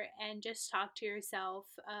mirror and just talk to yourself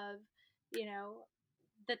of you know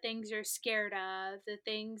the things you're scared of, the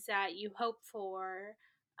things that you hope for,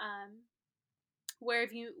 um, where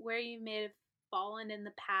you may have fallen in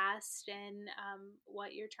the past, and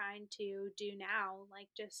what you're trying to do now. Like,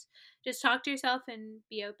 just talk to yourself and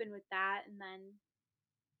be open with that, and then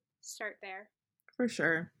start there. for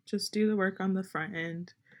sure. Just do the work on the front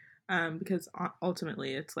end, because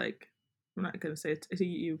ultimately it's like, I'm not gonna say it's a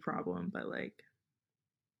you problem, but like,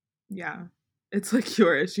 yeah, it's like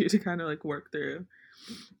your issue to kind of like work through.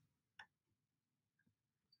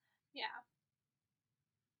 Yeah.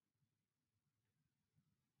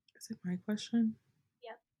 Is it my question?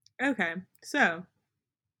 Yep. Okay, so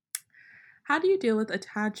how do you deal with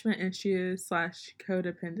attachment issues slash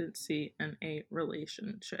codependency in a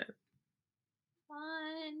relationship?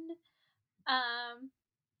 Fun.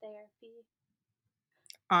 Therapy.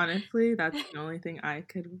 Honestly, that's the only thing I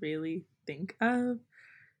could really think of,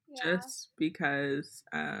 Yeah. just because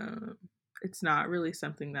it's not really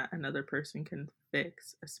something that another person can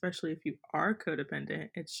fix, especially if you are codependent.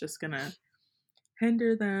 It's just gonna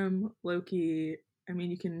hinder them, Loki. I mean,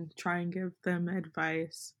 you can try and give them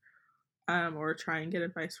advice, or try and get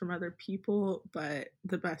advice from other people, but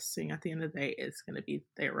the best thing at the end of the day is going to be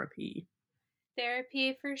therapy.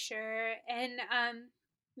 Therapy for sure. And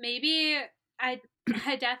maybe I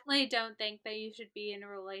I definitely don't think that you should be in a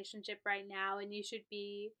relationship right now, and you should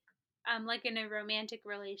be like in a romantic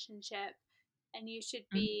relationship, and you should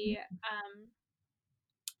be Mhm.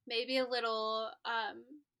 maybe a little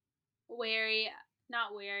wary,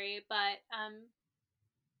 not wary, but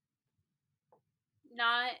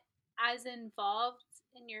not as involved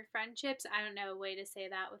in your friendships. I don't know a way to say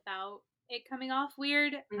that without it coming off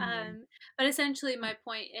weird. Mhm. But essentially, my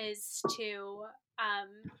point is to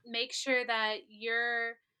make sure that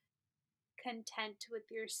you're content with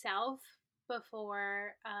yourself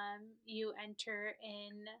before you enter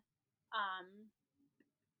in um,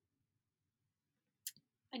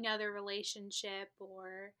 another relationship,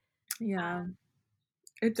 or Yeah, um,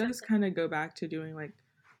 it does something. kind of go back to doing like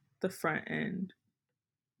the front end,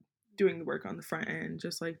 doing the work on the front end,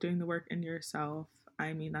 just like doing the work in yourself.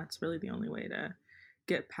 I mean, that's really the only way to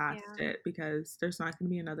get past Yeah. it, because there's not going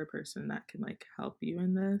to be another person that can like help you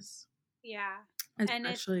in this, Yeah. And if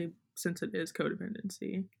especially since it is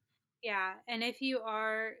codependency. Yeah, and if you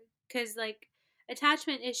are, because like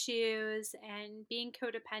attachment issues and being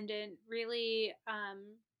codependent really,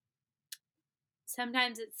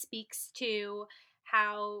 sometimes it speaks to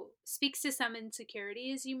some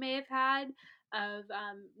insecurities you may have had of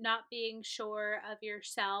not being sure of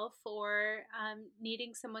yourself, or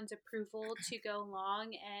needing someone's approval to go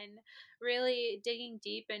along, and really digging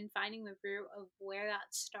deep and finding the root of where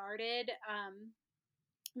that started.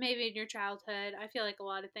 Maybe in your childhood. I feel like a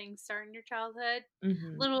lot of things start in your childhood.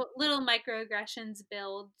 Hmm. Little microaggressions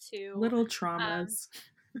build to Little um traumas.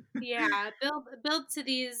 yeah, build to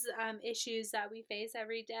these issues that we face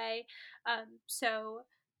every day. So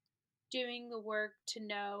doing the work to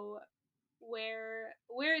know where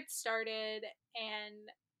it started, and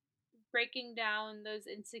breaking down those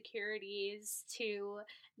insecurities to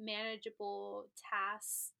manageable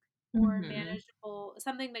tasks, or Hmm. manageable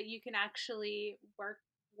something that you can actually work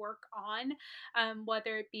on,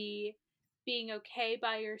 whether it be being okay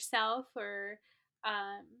by yourself, or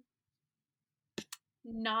um,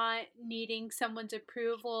 not needing someone's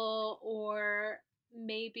approval, or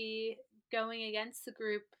maybe going against the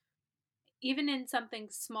group, even in something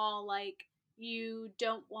small, like you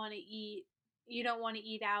don't want to eat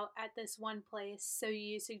out at this one place, so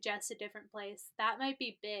you suggest a different place. That might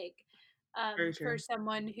be big. Very for true.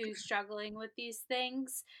 someone who's struggling with these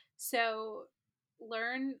things. So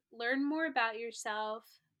learn more about yourself,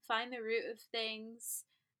 find the root of things,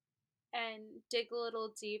 and dig a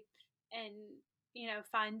little deep, and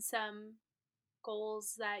find some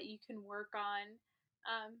goals that you can work on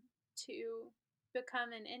to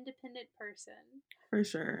become an independent person. For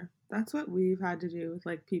sure. That's what we've had to do with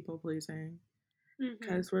like people pleasing Mm-hmm.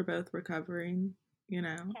 because we're both recovering, you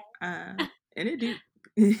know. Okay. And it do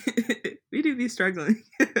we do be struggling.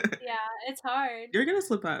 Yeah, it's hard. You're gonna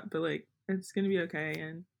slip up, but like it's gonna be okay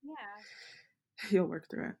and Yeah. you'll work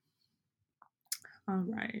through it. All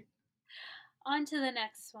right. On to the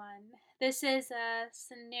next one. This is a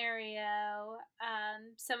scenario.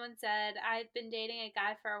 Someone said, I've been dating a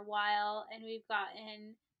guy for a while and we've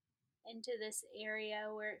gotten into this area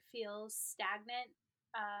where it feels stagnant.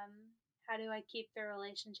 Um, how do I keep the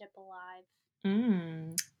relationship alive?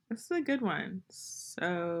 This is a good one.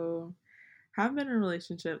 So haven't been in a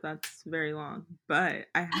relationship that's very long, but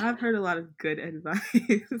I have heard a lot of good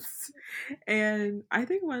advice. And I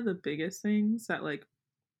think one of the biggest things that like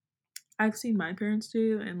I've seen my parents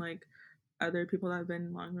do and like other people that have been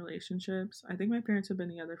in long relationships. I think my parents have been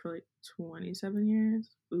together for like 27 years.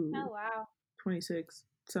 Oh, Ooh, wow. 26,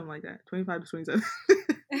 something like that. 25 to 27.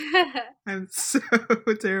 I'm so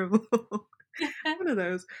terrible. One of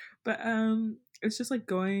those. But it's just like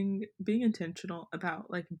being intentional about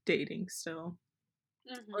like dating still.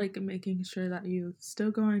 Mm-hmm. Like making sure that you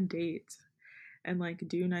still go on dates and like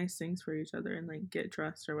do nice things for each other and like get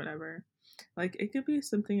trust or whatever. Like it could be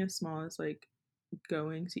something as small as like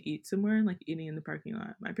going to eat somewhere and like eating in the parking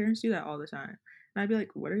lot. My parents do that all the time. And I'd be like,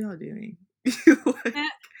 what are y'all doing? Like,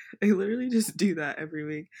 they literally just do that every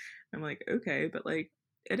week. I'm like, okay, but like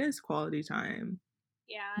it is quality time.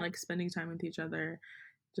 Yeah. Like spending time with each other.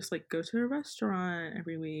 Just like go to a restaurant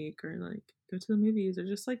every week or like go to the movies or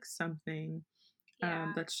just like something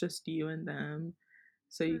Yeah. that's just you and them.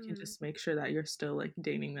 So you can Mm-hmm. just make sure that you're still like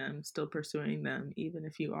dating them, still pursuing them, even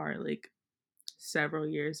if you are like several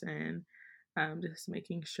years in. Just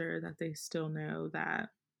making sure that they still know that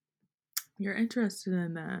you're interested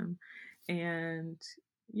in them and,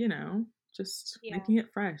 you know, just Yeah. making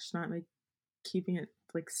it fresh, not like keeping it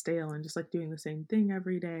like stale and just like doing the same thing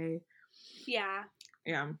every day. Yeah.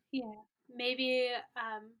 Yeah. Yeah. Maybe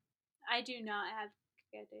I do not have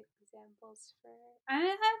good examples for I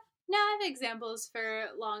have no, I have examples for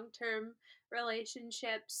long-term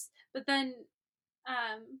relationships, but then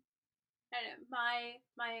I don't know,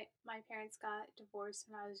 my parents got divorced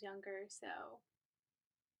when I was younger, so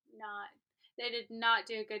not they did not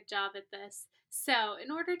do a good job at this. So,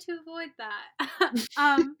 in order to avoid that,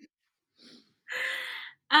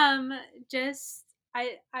 um just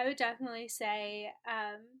I would definitely say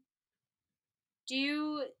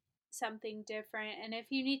do something different, and if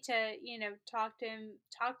you need to talk to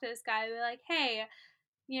this guy, be like, hey,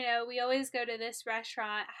 we always go to this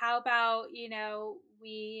restaurant. How about, we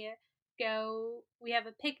have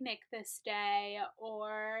a picnic this day,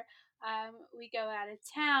 or we go out of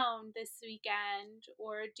town this weekend,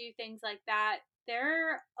 or do things like that.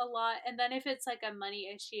 There are a lot. And then if it's like a money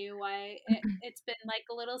issue, why it's been like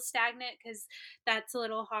a little stagnant, because that's a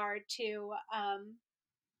little hard to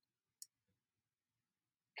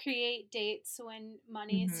create dates when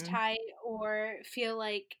money is Hmm. tight, or feel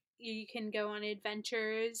like you can go on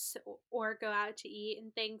adventures or go out to eat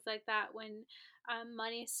and things like that when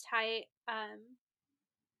money's tight.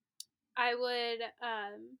 I would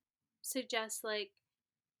suggest, like,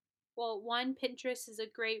 well, one, Pinterest is a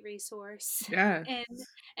great resource Yes.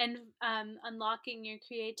 and unlocking your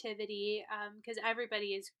creativity, because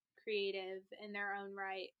everybody is creative in their own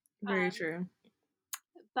right. Very um, true.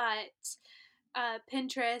 but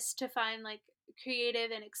Pinterest to find like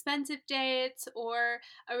creative and expensive dates. Or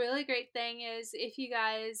a really great thing is, if you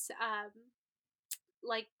guys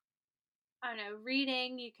like, I don't know,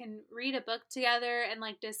 reading, you can read a book together and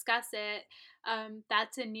like discuss it.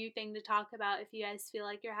 That's a new thing to talk about if you guys feel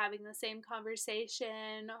like you're having the same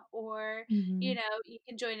conversation. Or, Hmm. you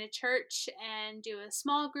can join a church and do a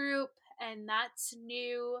small group, and that's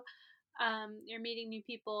new. You're meeting new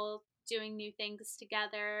people, doing new things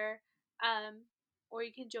together. Um, or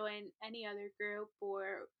you can join any other group,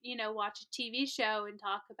 or, watch a TV show and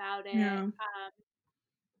talk about it. Yeah.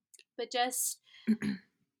 But just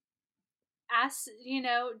ask,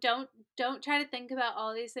 don't try to think about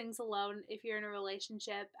all these things alone. If you're in a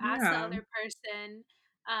relationship, ask the Yeah. other person,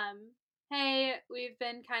 um, hey, we've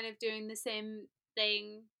been kind of doing the same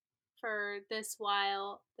thing for this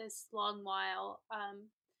long while.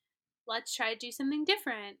 Let's try to do something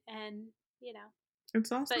different. And,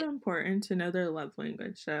 It's also but important to know their love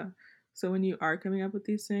language. So So when you are coming up with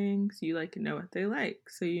these things, you like know what they like.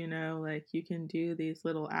 So you know like you can do these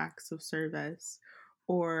little acts of service,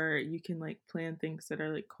 or you can like plan things that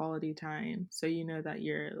are like quality time, so you know that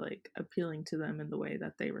you're like appealing to them in the way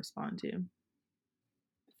that they respond to.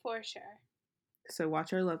 For sure. So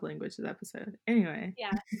watch our love languages episode. Anyway.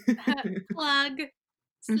 Yeah. Plug.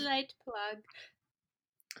 Slight plug.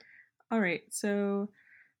 All right. So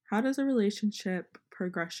how does a relationship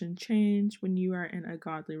progression change when you are in a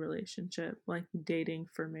godly relationship, like dating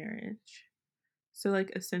for marriage? So,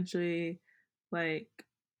 like, essentially, like,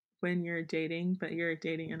 when you're dating, but you're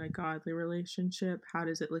dating in a godly relationship, how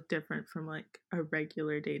does it look different from like a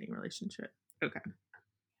regular dating relationship? Okay.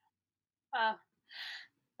 Uh,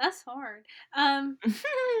 that's hard. Um,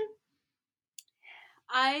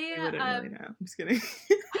 I I wouldn't really know. I'm just kidding.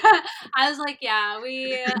 I was like, yeah,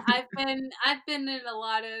 I've been in a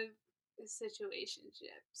lot of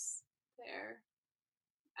situationships there,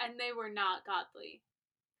 and they were not godly.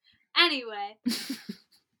 Anyway,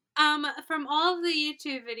 from all of the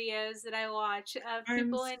YouTube videos that I watch of I'm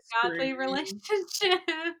people in godly screaming.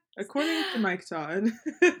 relationships, According to Mike Todd.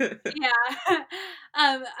 yeah.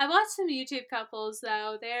 I watch some YouTube couples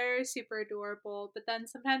though. They're super adorable, but then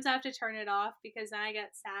sometimes I have to turn it off because then I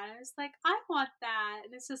get sad. It's like I want that,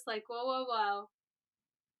 and it's just like whoa, whoa, whoa.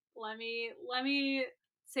 Let me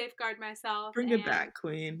safeguard myself. Bring it And back,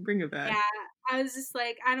 Queen. Bring it back. yeah, I was just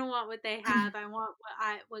like, I don't want what they have. I want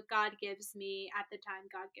what God gives me at the time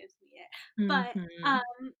God gives me it. But Hmm.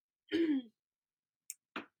 um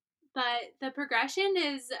but the progression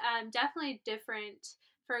is definitely different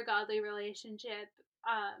for a godly relationship,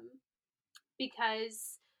 um,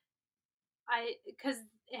 because because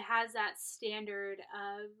it has that standard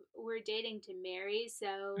of we're dating to marry,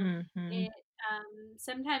 so Hmm. it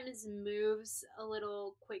sometimes moves a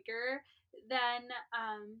little quicker than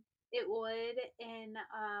it would in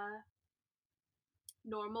a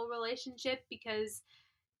normal relationship because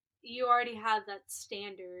you already have that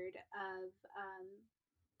standard of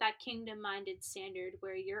that kingdom minded standard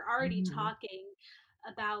where you're already Hmm. talking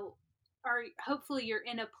about, or hopefully you're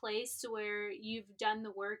in a place where you've done the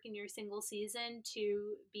work in your single season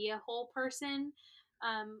to be a whole person,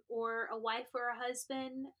 or a wife or a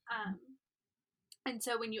husband, and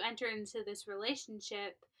so when you enter into this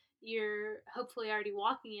relationship, you're hopefully already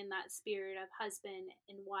walking in that spirit of husband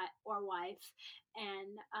and wife,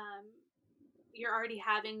 and you're already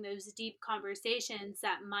having those deep conversations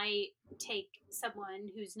that might take someone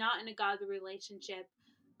who's not in a godly relationship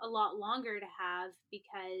a lot longer to have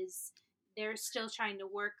because they're still trying to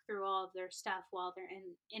work through all of their stuff while they're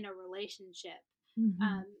in a relationship. Hmm.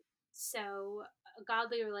 Um, so a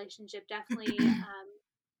godly relationship definitely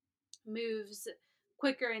moves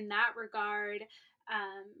quicker in that regard,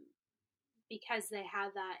 um, because they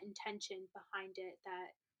have that intention behind it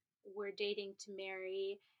that we're dating to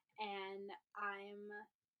marry, and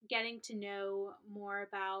I'm getting to know more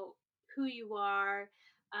about who you are.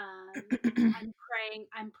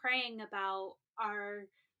 I'm praying about our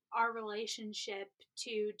relationship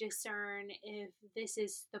to discern if this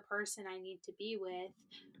is the person I need to be with.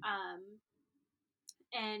 Um,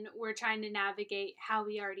 and we're trying to navigate how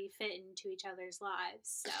we already fit into each other's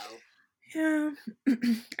lives. So, Yeah,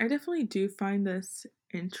 I definitely do find this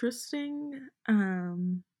interesting,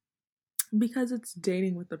 because it's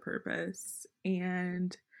dating with a purpose,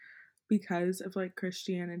 and because of like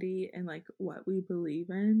Christianity and like what we believe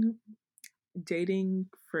in, dating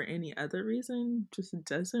for any other reason just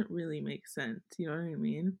doesn't really make sense. You know what I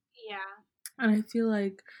mean? yeah, And I feel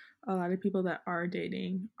like a lot of people that are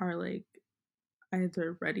dating are like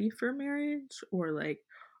either ready for marriage or like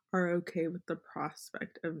are okay with the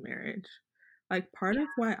prospect of marriage. Like part of yeah.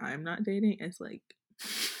 why I'm not dating is like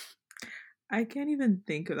I can't even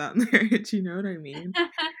think about marriage, you know what I mean?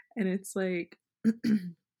 And it's like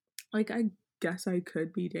I guess I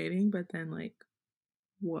could be dating, but then like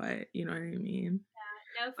what? You know what I mean?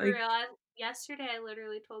 No, for Like real. Yesterday, I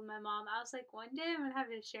literally told my mom, I was like, one day I'm gonna have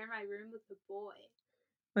to share my room with a boy.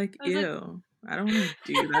 I was like, ew. I don't want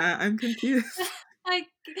to do that. I'm confused. like,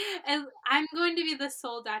 and I'm going to be the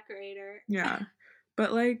sole decorator. Yeah.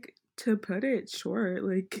 But like to put it short,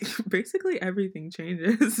 like basically everything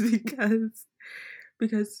changes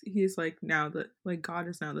because he's like now the like God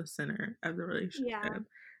is now the center of the Yeah, relationship.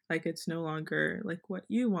 Like it's no longer like what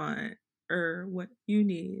you want or what you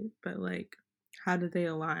need, but like how do they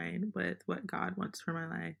align with what God wants for my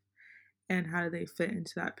life? And how do they fit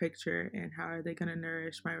into that picture? And how are they going to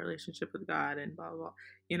nourish my relationship with God and blah, blah, blah.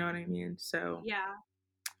 You know what I mean? So yeah,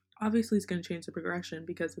 obviously it's going to change the progression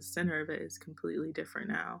because the center of it is completely different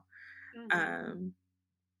now. hmm Um,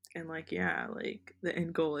 and like, yeah, like the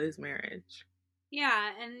end goal is marriage.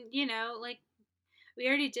 Yeah, and like we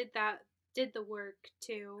already did the work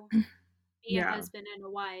to be a Yeah. husband and a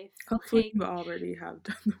wife. Hopefully Like, you already have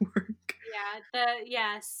done the work. yeah,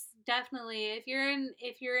 yes, definitely. If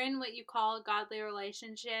you're in what you call a godly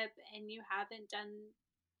relationship and you haven't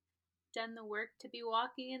done the work to be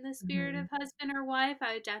walking in the spirit Hmm. of husband or wife,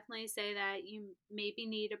 I would definitely say that you maybe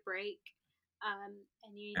need a break, and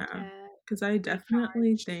you need Yeah. to Because I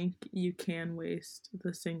definitely recharge. think you can waste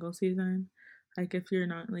the single season. Like, if you're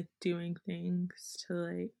not, like, doing things to,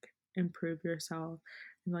 like, improve yourself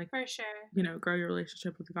and, like, For sure. grow your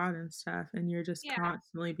relationship with God and stuff, and you're just Yeah,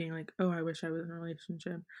 constantly being like, "Oh, I wish I was in a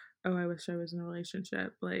relationship. Oh, I wish I was in a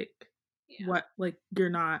relationship." Like, yeah, what? Like,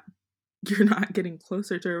 you're not getting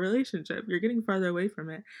closer to a relationship. You're getting farther away from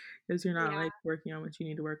it because you're not yeah, like working on what you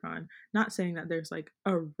need to work on. Not saying that there's like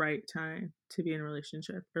a right time to be in a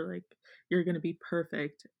relationship or like you're going to be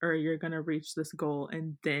perfect or you're going to reach this goal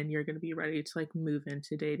and then you're going to be ready to like move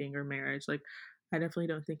into dating or marriage. Like, I definitely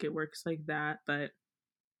don't think it works like that, but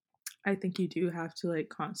I think you do have to like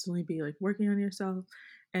constantly be like working on yourself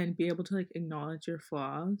and be able to like acknowledge your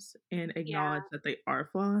flaws and acknowledge yeah. that they are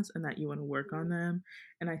flaws and that you want to work on them.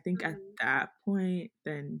 And I think at Hmm. that point,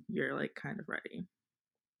 then you're like kind of ready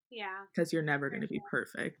Yeah, because you're never for going to be sure.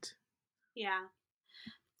 perfect. Yeah,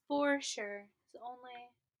 for sure. It's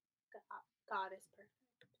only God is perfect.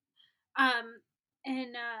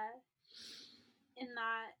 And in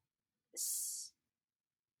that,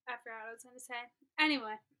 I forgot what I was gonna say.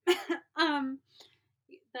 Anyway, um,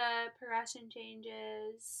 the progression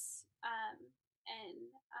changes, and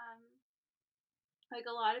like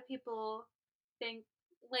a lot of people think,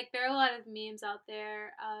 like there are a lot of memes out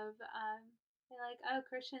there of they're like, oh,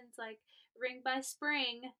 Christians like ring by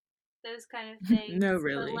spring, those kind of No, things,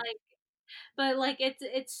 really. but like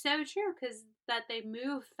it's so true because that they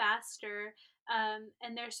move faster,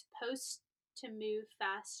 and they're supposed to move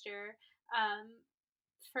faster, um,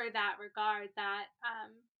 for that regard that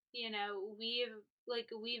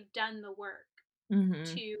we've done the work Hmm.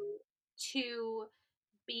 to to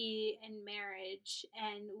be in marriage,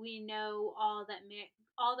 and we know all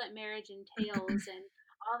that marriage entails and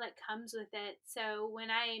all that comes with it. So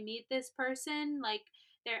when I meet this person, like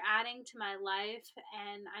they're adding to my life,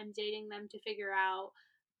 and I'm dating them to figure out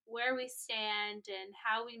where we stand and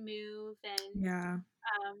how we move, and Yeah.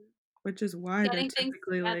 um, Which is why they're getting things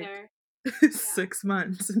typically like together. Yeah, 6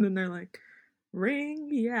 months and then they're like, ring,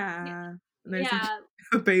 yeah, yeah. And there's like yeah,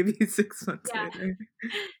 a baby 6 months yeah. later.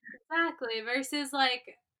 Exactly. Versus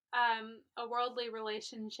like a worldly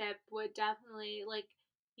relationship would definitely like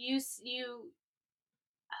you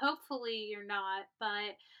hopefully you're not,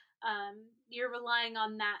 but you're relying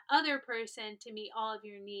on that other person to meet all of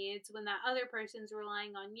your needs when that other person's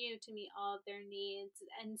relying on you to meet all of their needs.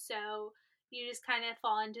 And so you just kind of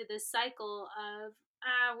fall into this cycle of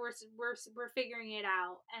we're figuring it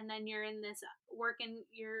out, and then you're in this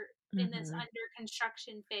Hmm. under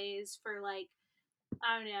construction phase for like,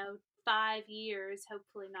 I don't know, 5 years,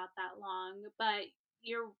 hopefully not that long, but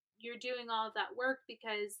you're doing all of that work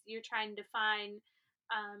because you're trying to find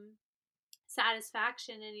um,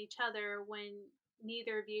 satisfaction in each other when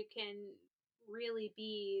neither of you can really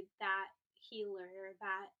be that healer or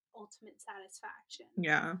that ultimate satisfaction.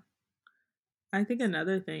 Yeah. I think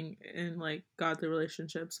another thing in like godly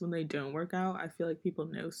relationships when they don't work out, I feel like people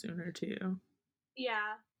know sooner too.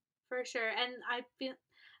 Yeah, for sure. And I feel,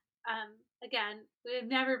 again, we've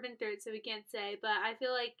never been through it, so we can't say, but I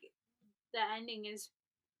feel like the ending is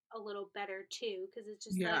a little better too, because it's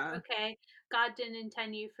just like, Yeah. okay, God didn't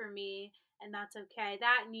intend you for me, and that's okay.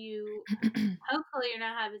 That, and you hopefully you're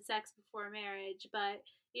not having sex before marriage, but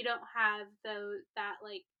you don't have those that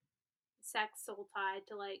like sex soul tie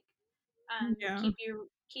to like Yeah.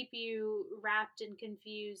 keep you wrapped and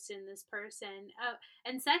confused in this person. Oh,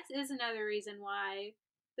 and sex is another reason why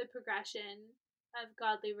the progression of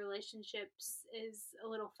godly relationships is a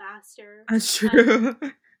little faster. That's Um, true.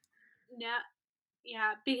 yeah,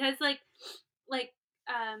 yeah, because like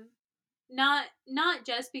um not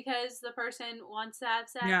just because the person wants to have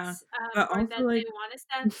Yeah. sex, But or also that they like want to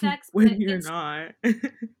have sex, but when you're it's not,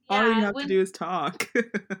 all you yeah have to when do is talk.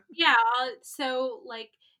 yeah so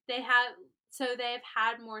like they have they've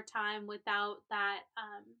had more time without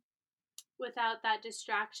that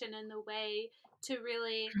distraction in the way to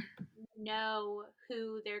really know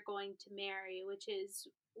who they're going to marry, which is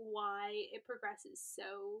why it progresses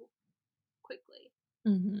so quickly.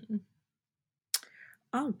 Hmm.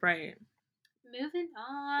 All right. Moving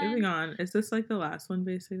Moving on. on. Is this like the last one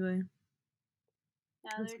basically?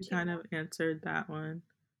 Now Because there are we two kind more. of answered that one.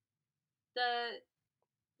 The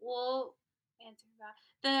well, answer that.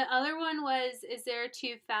 The other one was, is there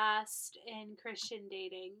too fast in Christian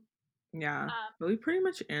dating? Yeah, Um, but we pretty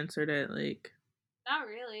much answered it. Like, Not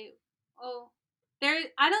really. Oh, there.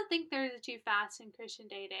 I don't think there's a too fast in Christian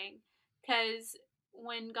dating, because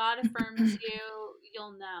when God affirms you,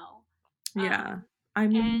 you'll know. yeah, Um, I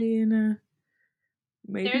and mean,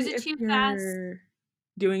 maybe there's a if too fast you're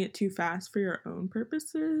doing it too fast for your own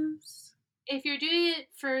purposes, if you're doing it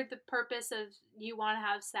for the purpose of you want to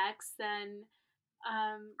have sex, then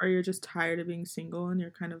or you're just tired of being single and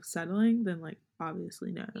you're kind of settling, then like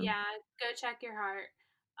obviously no. yeah, go check your heart.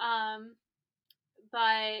 Um,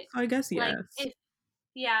 but So I guess like yes. if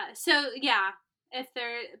yeah, so yeah, if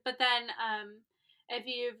there, but then if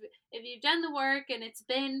you've done the work and it's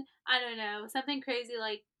been, I don't know, something crazy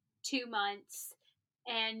like 2 months,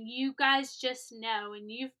 and you guys just know,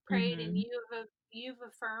 and you've prayed and Mm-hmm. you've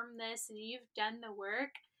affirmed this and you've done the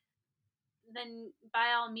work, then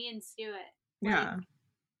by all means do it. Like, Yeah.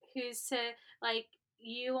 who's to, like,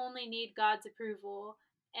 you only need God's approval,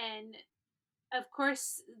 and of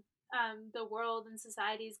course, the world and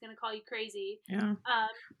society is going to call you crazy, Yeah. um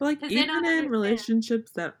But like because they even don't in understand.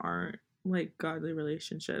 relationships that aren't like godly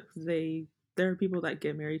relationships, there are people that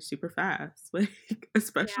get married super fast. Like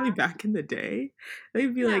especially Yeah, back in the day,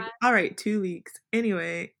 they'd be like, yeah, "All right, 2 weeks.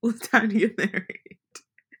 Anyway, it's time to get married."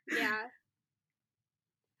 yeah,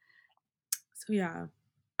 So yeah,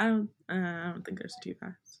 I don't think there's too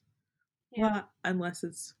fast. yeah, Well, unless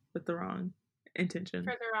it's with the wrong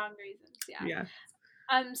for intention. the wrong reasons. Yeah. Yeah.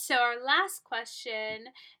 So our last question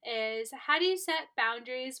is, how do you set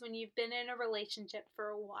boundaries when you've been in a relationship for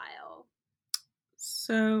a while?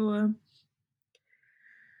 So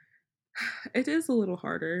it is a little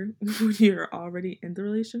harder when you're already in the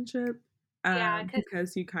relationship, Yeah, cuz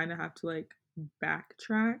because you kind of have to like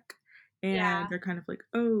backtrack, and yeah, they're kind of like,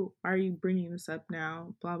 "Oh, why are you bringing this up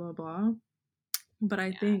now?" Blah blah blah. But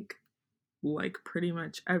I yeah, think like pretty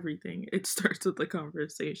much everything, it starts with the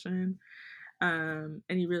conversation, and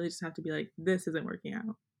you really just have to be like, "This isn't working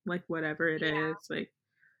out." Like whatever it yeah, is, like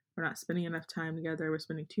we're not spending enough time together. We're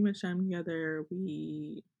spending too much time together.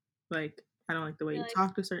 We like I don't like the way you really,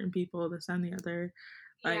 talk to certain people, this and the other.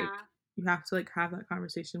 Like yeah, you have to like have that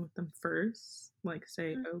conversation with them first. Like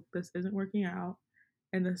say, mm, "Oh, this isn't working out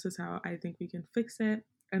and this is how I think we can fix it."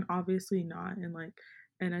 And obviously not in like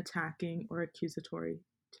an attacking or accusatory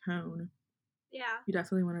tone. yeah, You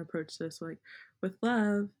definitely want to approach this like with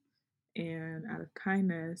love and out of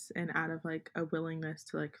kindness and out of like a willingness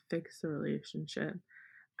to like fix the relationship,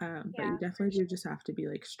 but yeah, you for definitely do sure. just have to be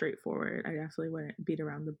like straightforward. I definitely wouldn't beat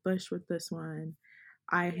around the bush with this one.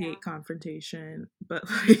 I Yeah. hate confrontation, but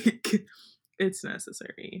like it's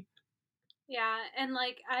necessary. Yeah, and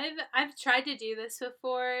like I've tried to do this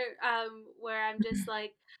before, where I'm just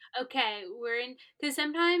like, okay, we're in, because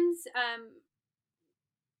sometimes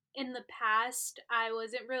in the past I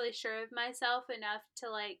wasn't really sure of myself enough to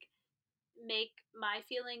like make my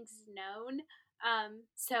feelings known.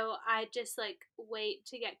 So I just like wait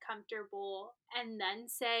to get comfortable and then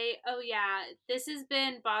say, "Oh yeah, this has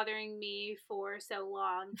been bothering me for so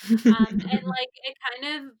long." And like it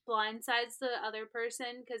kind of blindsides the other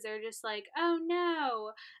person because they're just like, "Oh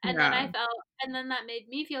no." And then Yeah. I felt and then that made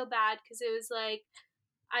me feel bad because it was like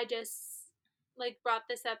I just like brought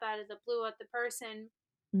this up out of the blue at the person.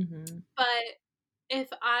 Hmm. But if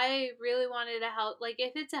I really wanted to help, like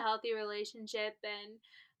if it's a healthy relationship and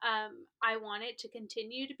I want it to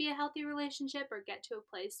continue to be a healthy relationship or get to a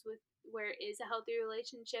place with where it is a healthy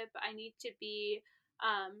relationship, I need to be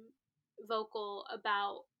um, vocal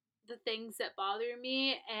about the things that bother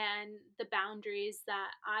me and the boundaries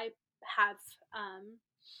that I have. Um,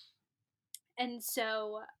 and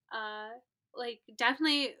so, like,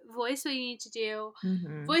 definitely voice what you need to do,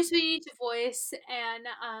 Hmm. voice what you need to voice, and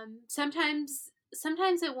sometimes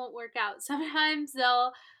it won't work out. Sometimes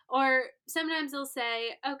they'll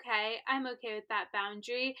say, "Okay, I'm okay with that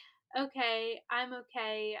boundary. Okay, I'm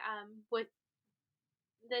okay with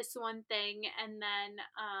this one thing," and then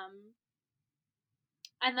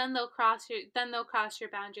they'll cross your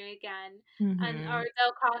boundary again, and or Hmm.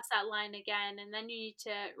 they'll cross that line again, and then you need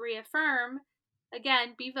to reaffirm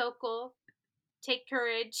again, be vocal, take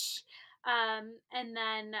courage, and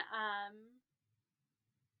then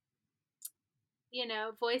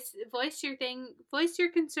voice your thing, voice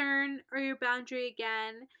your concern or your boundary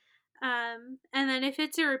again, and then if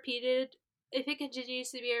it continues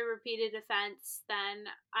to be a repeated offense, then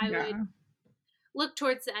I would Yeah. look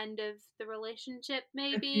towards the end of the relationship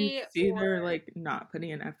If you maybe, see or they're like not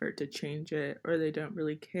putting an effort to change it, or they don't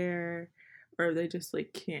really care, or they just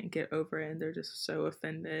like can't get over it and they're just so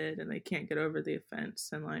offended and they can't get over the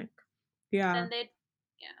offense, and like, yeah, then they'd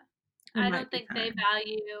yeah It I might don't be think they time.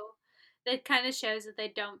 value. That kind of shows that they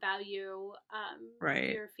don't value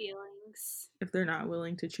Right. your feelings. If they're not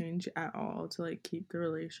willing to change at all to like keep the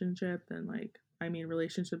relationship, then like I mean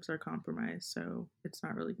relationships are compromised, so it's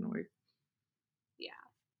not really gonna work. Yeah,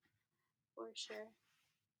 for sure.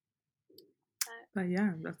 But But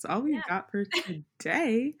yeah, that's all we've yeah, got for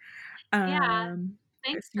today. yeah.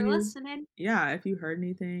 If Thanks for you listening. yeah, if you heard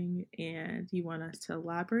anything and you want us to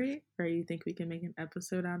elaborate or you think we can make an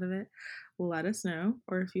episode out of it, let us know.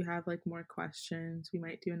 Or if you have like more questions, we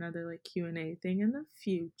might do another like Q&A thing in the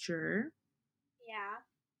future.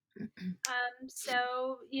 Yeah.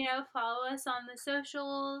 So, follow us on the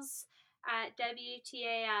socials at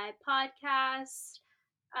WTAI Podcast,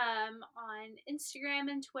 on Instagram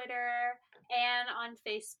and Twitter, and on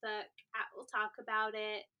Facebook at We'll Talk About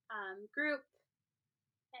It group.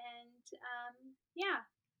 And yeah,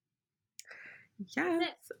 that's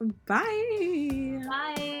Yes. it. Bye.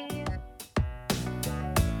 Bye.